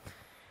this.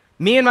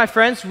 Me and my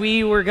friends,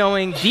 we were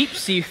going deep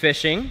sea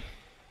fishing,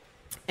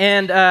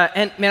 and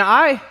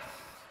man,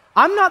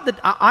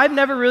 I've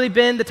never really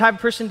been the type of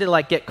person to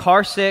like get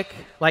car sick.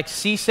 Like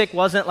seasick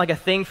wasn't like a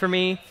thing for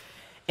me,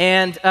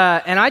 and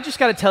I just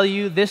got to tell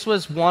you, this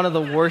was one of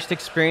the worst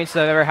experiences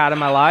I've ever had in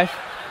my life.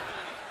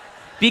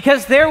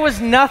 Because there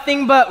was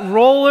nothing but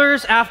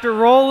rollers after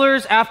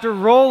rollers after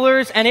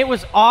rollers, and it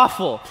was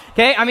awful.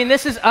 Okay, I mean,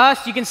 this is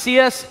us. You can see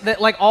us, that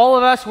like all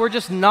of us, we're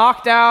just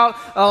knocked out,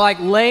 like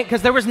lame,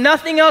 because there was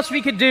nothing else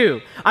we could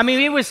do. I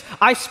mean,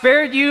 I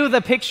spared you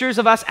the pictures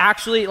of us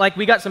actually, like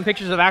we got some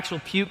pictures of actual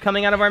puke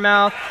coming out of our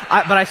mouth,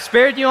 but I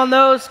spared you on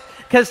those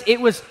because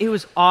it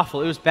was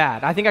awful. It was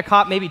bad. I think I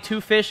caught maybe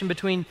 2 fish in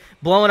between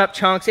blowing up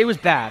chunks. It was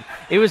bad.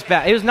 It was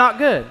bad. It was not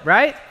good,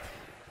 right?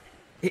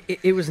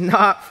 It was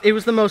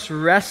the most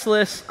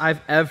restless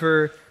I've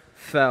ever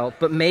felt.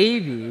 But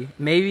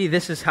maybe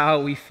this is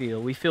how we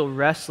feel. We feel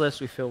restless,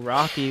 we feel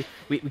rocky,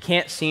 we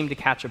can't seem to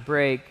catch a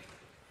break.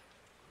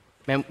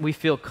 Man, we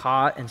feel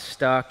caught and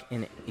stuck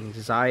in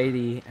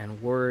anxiety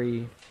and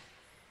worry.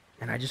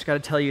 And I just got to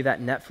tell you that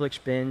Netflix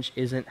binge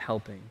isn't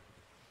helping.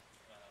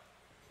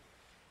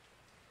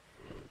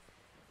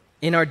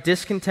 In our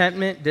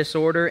discontentment,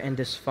 disorder, and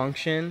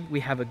dysfunction,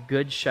 we have a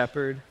good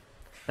shepherd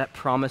that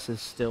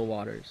promises still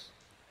waters.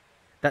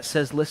 That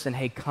says, listen,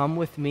 hey, come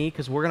with me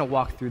because we're going to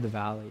walk through the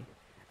valley.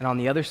 And on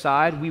the other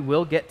side, we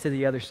will get to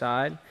the other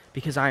side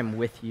because I am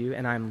with you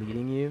and I'm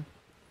leading you.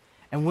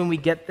 And when we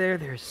get there,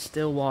 there's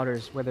still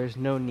waters where there's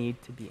no need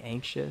to be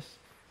anxious,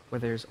 where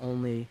there's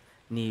only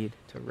need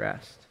to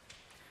rest.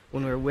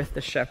 When we're with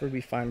the shepherd, we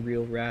find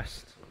real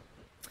rest.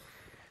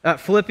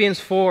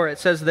 Philippians 4, it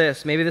says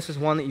this. Maybe this is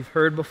one that you've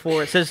heard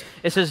before. It says,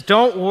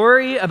 don't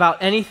worry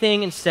about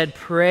anything. Instead,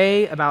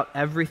 pray about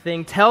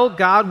everything. Tell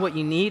God what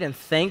you need and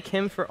thank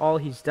him for all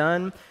he's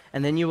done.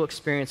 And then you will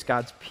experience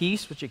God's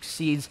peace, which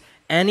exceeds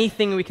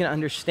anything we can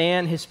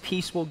understand. His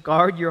peace will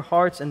guard your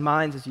hearts and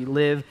minds as you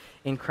live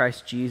in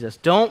Christ Jesus.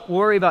 Don't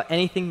worry about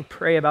anything.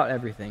 Pray about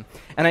everything.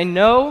 And I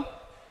know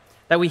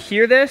that we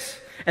hear this,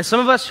 and some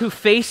of us who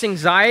face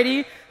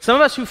anxiety, some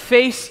of us who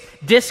face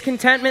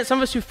discontentment, some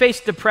of us who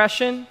face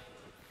depression,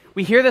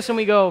 we hear this and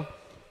we go,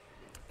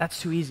 that's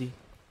too easy.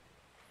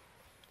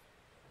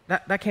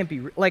 That can't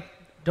be, like,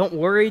 don't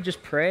worry,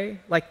 just pray.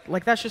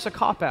 Like that's just a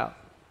cop-out.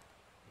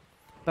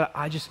 But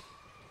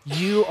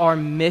you are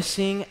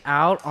missing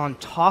out on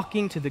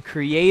talking to the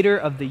creator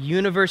of the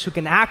universe who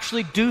can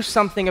actually do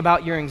something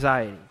about your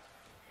anxiety.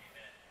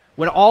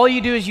 When all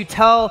you do is you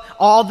tell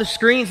all the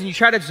screens and you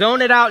try to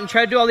zone it out and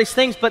try to do all these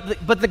things, but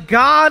the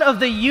God of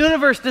the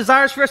universe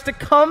desires for us to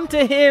come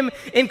to him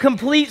in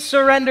complete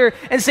surrender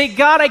and say,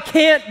 God, I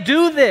can't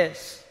do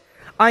this.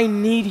 I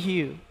need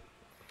you.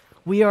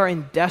 We are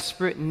in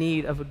desperate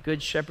need of a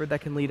good shepherd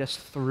that can lead us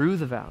through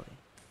the valley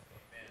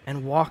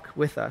and walk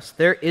with us.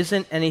 There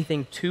isn't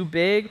anything too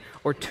big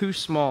or too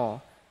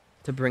small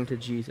to bring to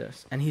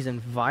Jesus, and he's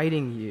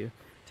inviting you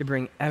to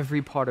bring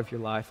every part of your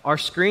life. Our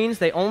screens,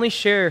 they only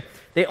share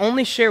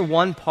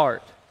one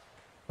part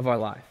of our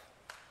life.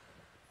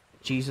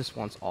 Jesus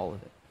wants all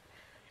of it.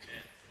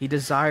 He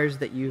desires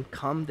that you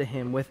come to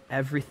him with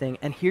everything.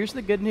 And here's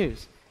the good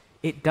news.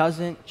 It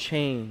doesn't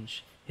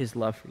change his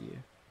love for you.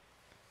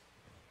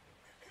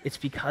 It's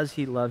because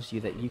he loves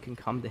you that you can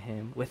come to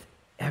him with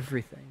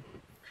everything,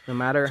 no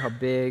matter how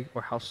big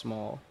or how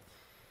small.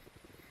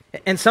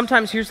 And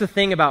sometimes, here's the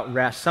thing about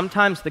rest.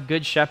 Sometimes the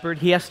good shepherd,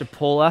 he has to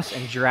pull us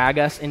and drag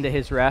us into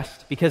his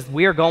rest because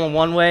we are going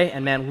one way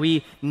and, man,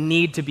 we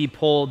need to be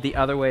pulled the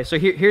other way. So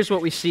here's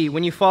what we see.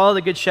 When you follow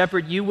the good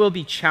shepherd, you will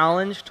be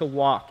challenged to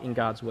walk in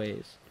God's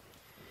ways.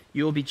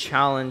 You will be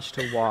challenged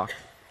to walk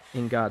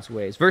in God's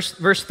ways.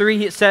 Verse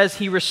 3, it says,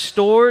 he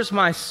restores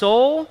my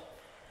soul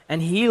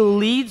and he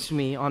leads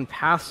me on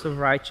paths of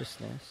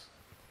righteousness.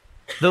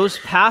 Those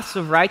paths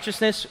of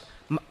righteousness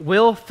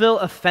will feel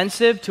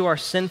offensive to our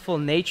sinful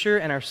nature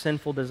and our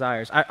sinful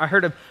desires. I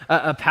heard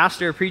a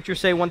pastor, a preacher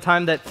say one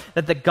time that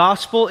the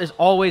gospel is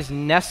always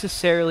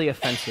necessarily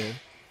offensive.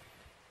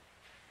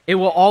 It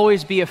will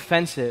always be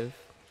offensive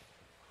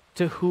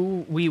to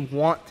who we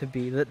want to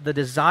be, the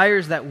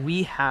desires that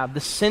we have, the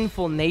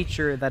sinful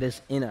nature that is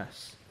in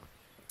us.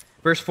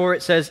 Verse 4,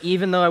 it says,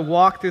 even though I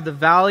walk through the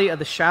valley of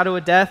the shadow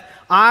of death,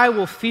 I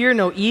will fear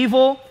no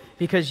evil,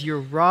 because your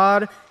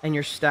rod and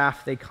your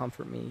staff, they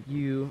comfort me.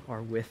 You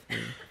are with me.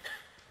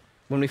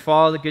 When we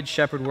follow the Good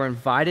Shepherd, we're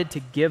invited to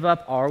give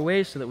up our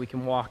ways so that we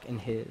can walk in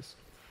his.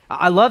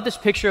 I love this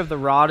picture of the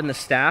rod and the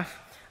staff.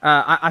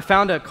 I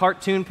found a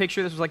cartoon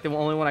picture. This was like the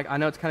only one. I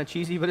know it's kind of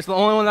cheesy, but it's the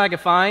only one that I could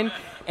find.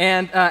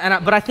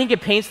 But I think it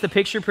paints the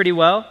picture pretty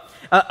well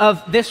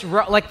of this,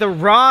 like the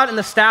rod and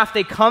the staff,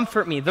 they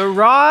comfort me. The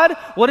rod,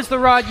 what is the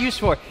rod used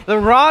for? The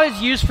rod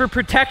is used for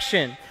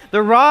protection.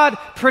 The rod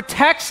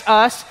protects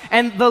us,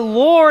 and the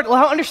Lord,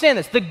 well, understand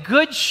this, the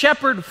good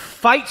shepherd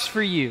fights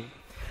for you.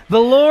 The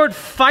Lord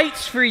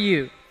fights for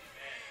you.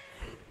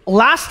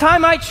 Last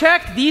time I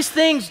checked, these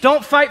things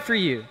don't fight for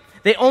you.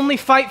 They only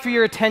fight for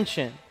your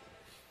attention.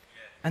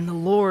 And the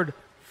Lord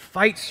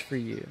fights for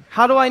you.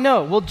 How do I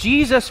know? Well,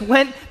 Jesus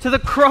went to the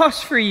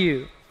cross for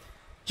you.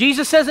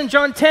 Jesus says in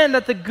John 10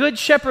 that the good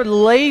shepherd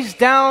lays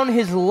down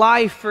his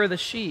life for the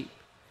sheep.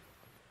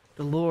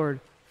 The Lord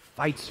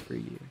fights for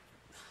you.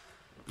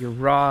 Your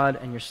rod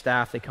and your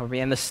staff, they cover me.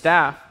 And the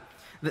staff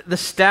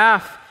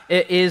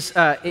is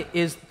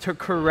to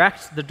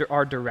correct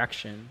our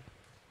direction.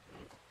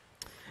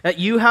 That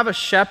you have a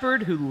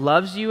shepherd who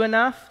loves you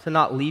enough to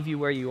not leave you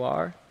where you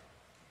are,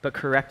 but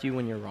correct you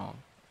when you're wrong.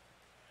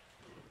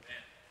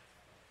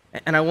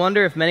 And I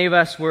wonder if many of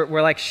us,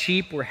 we're like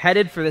sheep, we're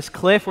headed for this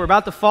cliff, we're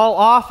about to fall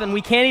off, and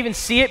we can't even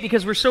see it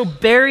because we're so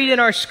buried in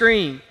our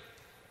screen.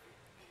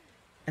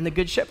 And the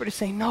good shepherd is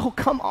saying, no,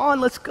 come on,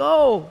 let's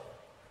go.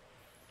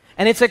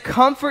 And it's a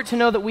comfort to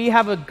know that we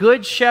have a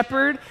good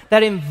shepherd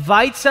that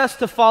invites us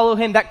to follow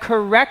him, that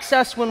corrects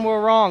us when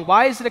we're wrong.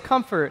 Why is it a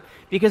comfort?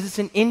 Because it's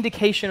an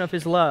indication of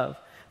his love.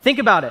 Think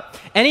about it.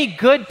 Any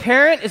good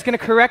parent is going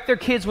to correct their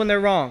kids when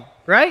they're wrong,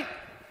 right?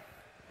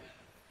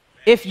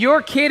 If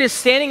your kid is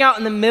standing out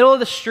in the middle of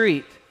the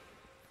street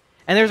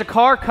and there's a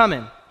car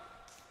coming,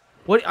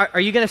 what are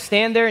you going to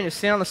stand there and just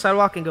stand on the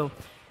sidewalk and go,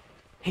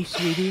 hey,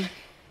 sweetie,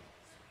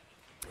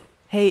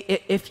 hey,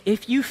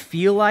 if you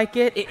feel like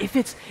it,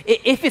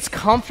 if it's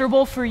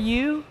comfortable for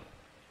you,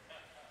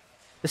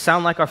 to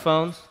sound like our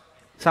phones,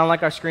 sound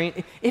like our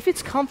screen, if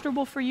it's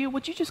comfortable for you,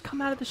 would you just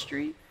come out of the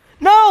street?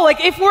 No, like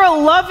if we're a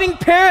loving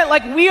parent,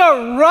 like we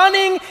are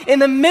running in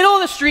the middle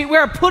of the street, we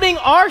are putting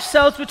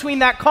ourselves between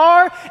that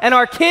car and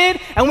our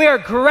kid, and we are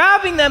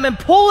grabbing them and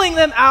pulling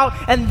them out,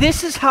 and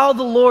this is how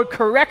the Lord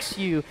corrects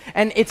you.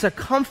 And it's a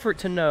comfort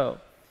to know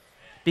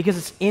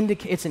because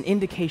it's an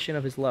indication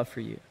of his love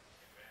for you.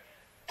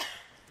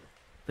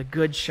 The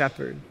Good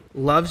Shepherd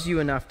loves you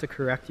enough to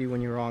correct you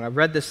when you're wrong. I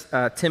read this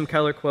Tim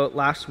Keller quote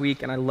last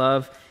week, and I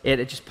love it.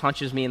 It just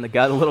punches me in the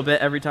gut a little bit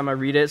every time I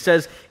read it. It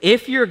says,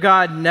 if your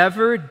God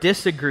never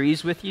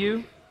disagrees with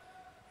you,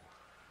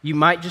 you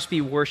might just be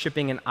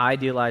worshiping an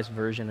idealized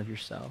version of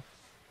yourself.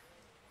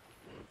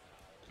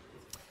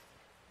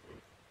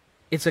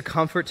 It's a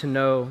comfort to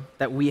know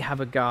that we have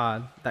a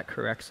God that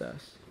corrects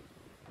us.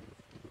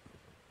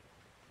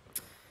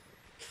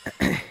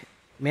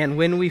 Man,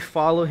 when we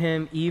follow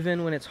him,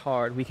 even when it's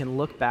hard, we can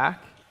look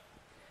back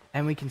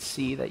and we can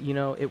see that,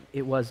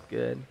 it was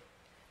good.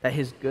 That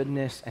his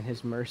goodness and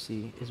his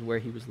mercy is where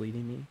he was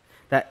leading me.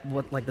 That,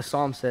 like the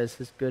psalm says,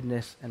 his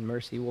goodness and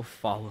mercy will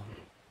follow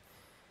me.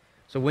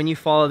 So when you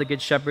follow the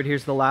Good Shepherd,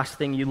 here's the last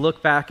thing. You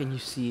look back and you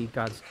see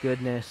God's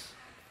goodness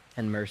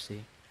and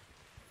mercy.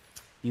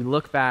 You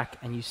look back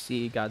and you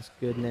see God's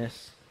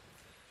goodness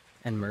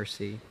and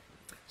mercy.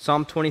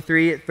 Psalm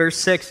 23, verse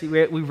 6,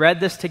 we read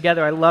this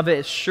together. I love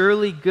it.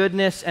 Surely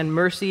goodness and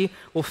mercy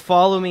will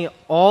follow me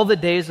all the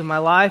days of my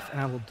life, and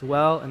I will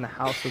dwell in the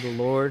house of the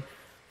Lord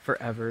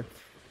forever.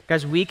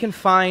 Guys, we can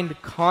find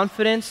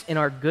confidence in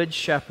our Good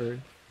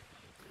Shepherd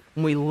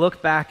when we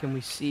look back and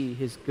we see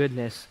his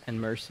goodness and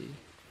mercy.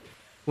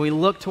 When we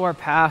look to our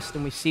past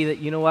and we see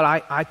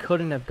that, I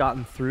couldn't have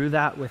gotten through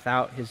that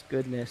without his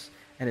goodness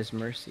and his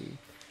mercy.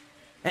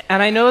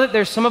 And I know that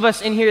there's some of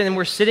us in here and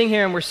we're sitting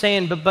here and we're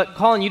saying, but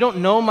Colin, you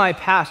don't know my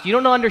past. You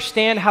don't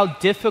understand how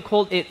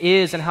difficult it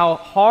is and how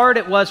hard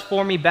it was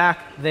for me back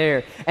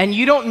there. And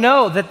you don't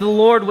know that the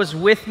Lord was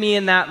with me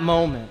in that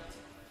moment.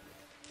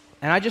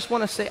 And I just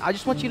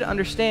want you to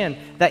understand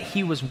that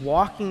he was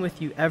walking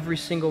with you every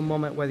single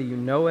moment, whether you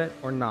know it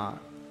or not.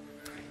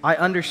 I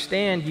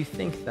understand you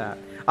think that.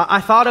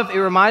 It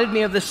reminded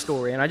me of this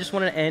story, and I just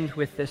want to end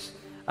with this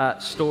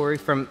story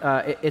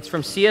it's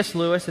from C.S.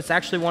 Lewis. It's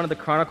actually one of the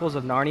Chronicles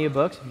of Narnia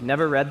books. If you've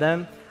never read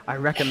them, I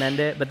recommend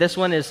it. But this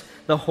one is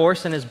The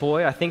Horse and His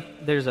Boy. I think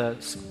there's a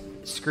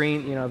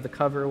screen, of the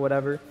cover or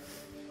whatever.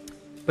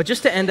 But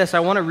just to end us, I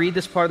want to read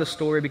this part of the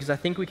story because I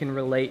think we can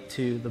relate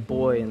to the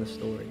boy in the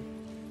story.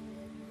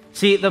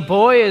 See, the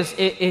boy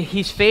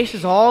he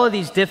faces all of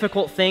these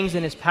difficult things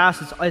in his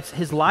past.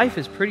 His life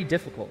is pretty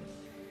difficult.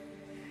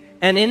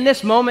 And in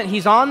this moment,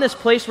 he's on this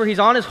place where he's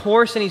on his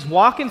horse and he's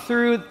walking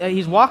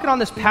on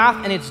this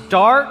path, and it's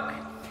dark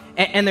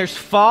and there's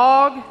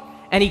fog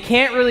and he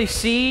can't really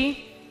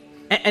see.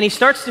 And he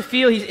starts to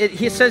feel,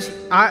 he says,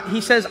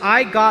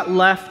 I got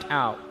left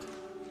out.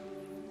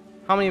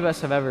 How many of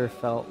us have ever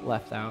felt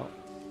left out?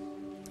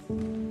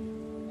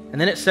 And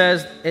then it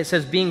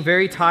says, being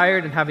very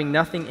tired and having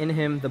nothing in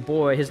him, the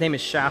boy, his name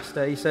is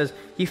Shasta, he says,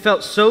 he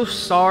felt so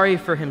sorry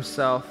for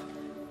himself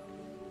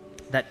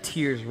that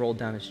tears rolled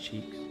down his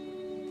cheeks.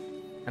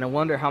 And I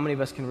wonder how many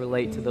of us can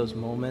relate to those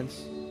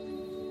moments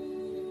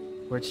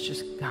where it's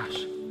just,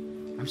 gosh,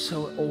 I'm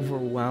so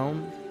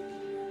overwhelmed,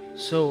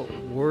 so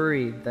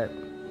worried that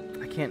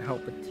I can't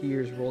help but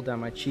tears roll down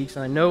my cheeks.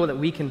 And I know that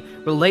we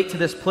can relate to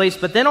this place,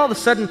 but then all of a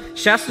sudden,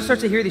 Shasta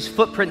starts to hear these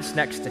footprints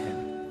next to him.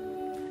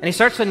 And he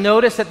starts to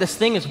notice that this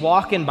thing is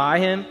walking by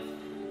him.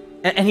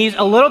 And he's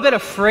a little bit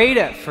afraid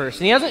at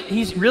first. And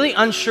he's really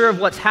unsure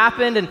of what's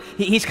happened. And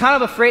he's kind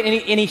of afraid.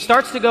 And he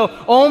starts to go,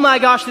 oh my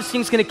gosh, this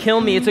thing's going to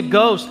kill me. It's a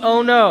ghost.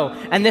 Oh no.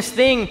 And this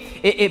thing,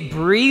 it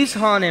breathes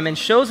on him and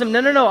shows him,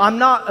 no, I'm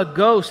not a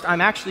ghost.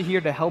 I'm actually here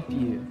to help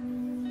you.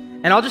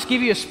 And I'll just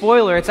give you a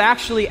spoiler. It's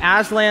actually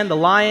Aslan the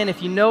lion.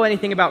 If you know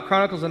anything about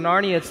Chronicles of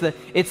Narnia,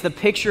 it's the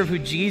picture of who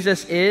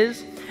Jesus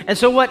is. And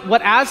so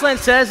what Aslan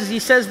says is he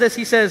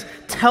says,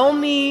 tell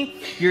me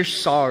your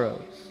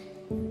sorrows.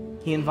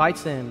 He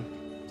invites him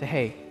to,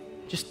 hey,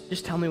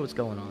 just tell me what's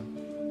going on.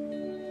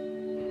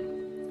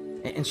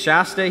 And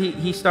Shasta,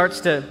 he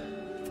starts to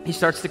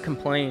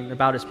complain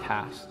about his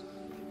past.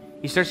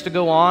 He starts to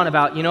go on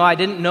about, I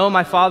didn't know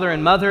my father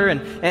and mother,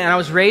 and I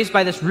was raised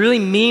by this really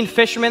mean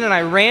fisherman, and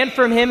I ran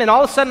from him, and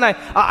all of a sudden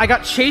I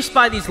got chased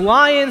by these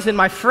lions, and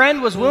my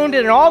friend was wounded,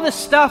 and all this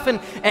stuff,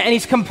 and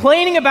he's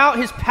complaining about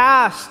his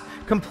past,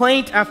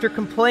 complaint after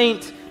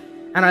complaint.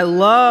 And I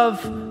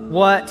love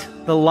what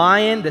the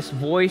lion, this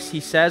voice, he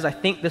says, I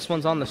think this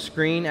one's on the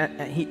screen.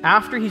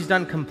 After he's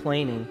done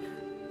complaining,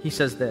 he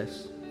says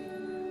this,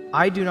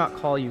 I do not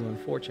call you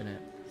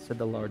unfortunate, said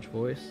the large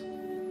voice.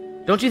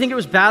 Don't you think it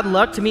was bad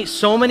luck to meet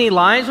so many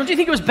lions? Don't you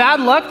think it was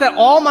bad luck that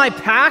all my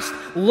past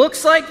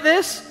looks like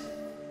this?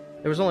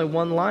 There was only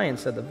one lion,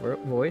 said the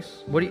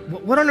voice.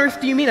 What on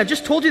earth do you mean? I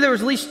just told you there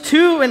was at least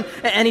two.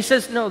 And he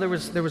says, no, there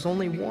was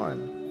only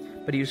one.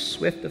 But he was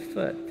swift of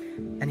foot.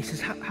 And he says,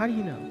 how do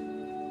you know?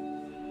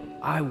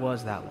 I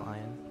was that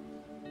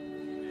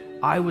lion.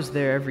 I was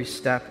there every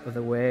step of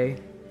the way.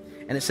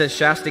 And it says,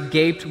 Shasta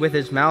gaped with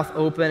his mouth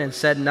open and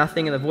said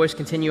nothing. And the voice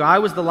continued, I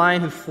was the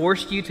lion who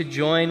forced you to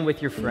join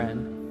with your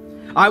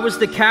friend. I was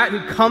the cat who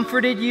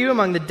comforted you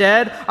among the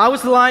dead. I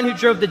was the lion who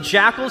drove the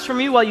jackals from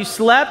you while you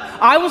slept.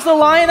 I was the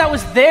lion that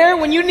was there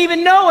when you didn't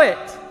even know it.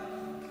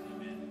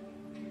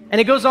 And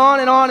it goes on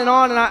and on and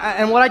on.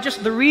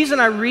 The reason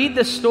I read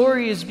this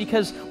story is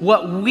because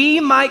what we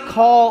might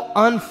call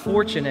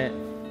unfortunate,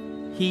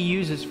 he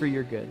uses for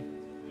your good.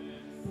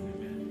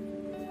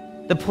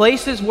 The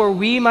places where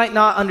we might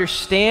not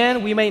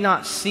understand, we may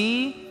not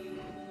see,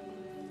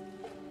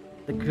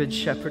 the good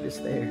shepherd is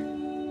there.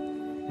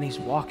 And he's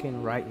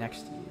walking right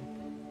next to you.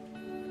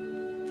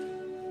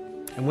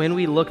 And when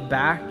we look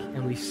back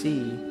and we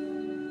see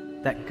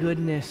that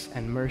goodness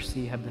and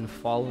mercy have been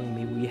following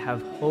me, we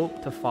have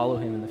hope to follow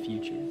him in the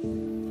future.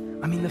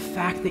 I mean, the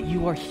fact that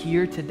you are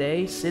here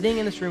today, sitting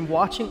in this room,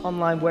 watching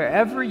online,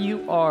 wherever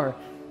you are,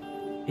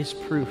 is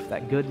proof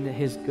that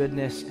his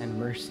goodness and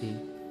mercy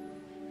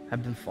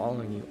have been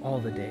following you all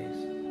the days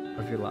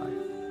of your life.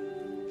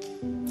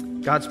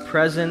 God's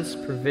presence,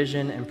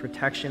 provision, and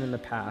protection in the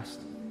past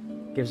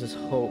gives us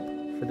hope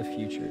for the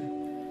future.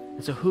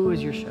 And so who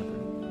is your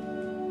shepherd?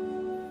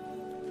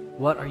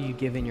 What are you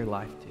giving your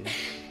life to?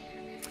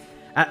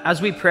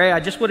 As we pray, I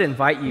just would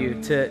invite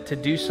you to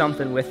do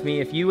something with me.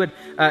 If you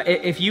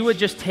would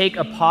just take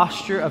a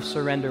posture of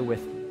surrender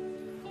with me.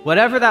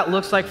 Whatever that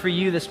looks like for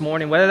you this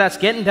morning, whether that's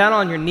getting down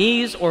on your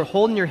knees or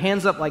holding your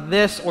hands up like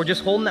this or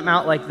just holding them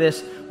out like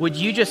this, would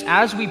you just,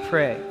 as we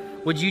pray,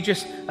 would you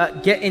just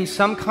get in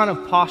some kind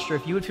of posture,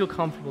 if you would feel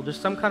comfortable,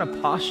 just some kind of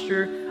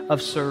posture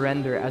of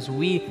surrender as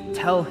we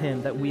tell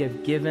him that we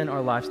have given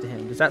our lives to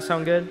him. Does that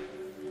sound good?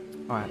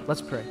 All right,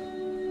 let's pray.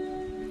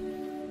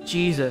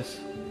 Jesus,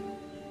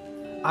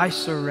 I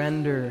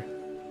surrender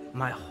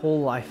my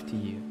whole life to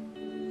you.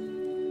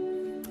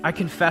 I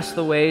confess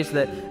the ways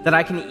that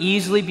I can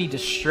easily be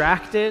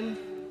distracted,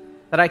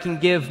 that I can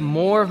give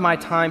more of my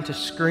time to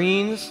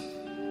screens,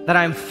 that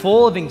I'm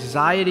full of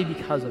anxiety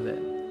because of it.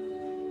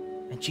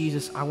 And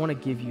Jesus, I want to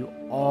give you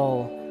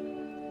all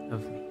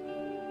of me.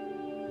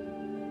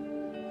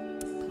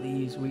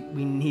 Please,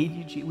 we need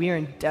you, Jesus. We are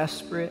in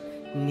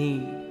desperate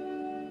need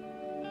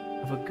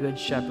of a good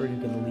shepherd who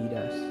can lead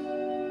us.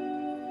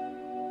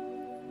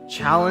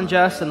 Challenge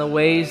us in the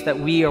ways that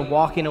we are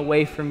walking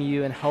away from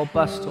you and help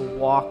us to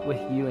walk with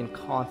you in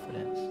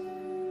confidence.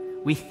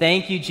 We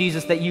thank you,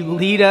 Jesus, that you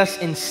lead us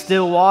in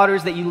still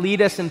waters, that you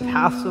lead us in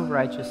paths of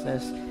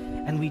righteousness,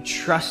 and we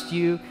trust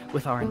you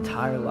with our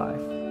entire life.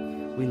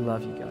 We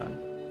love you, God.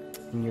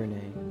 In your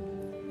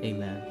name,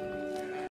 amen.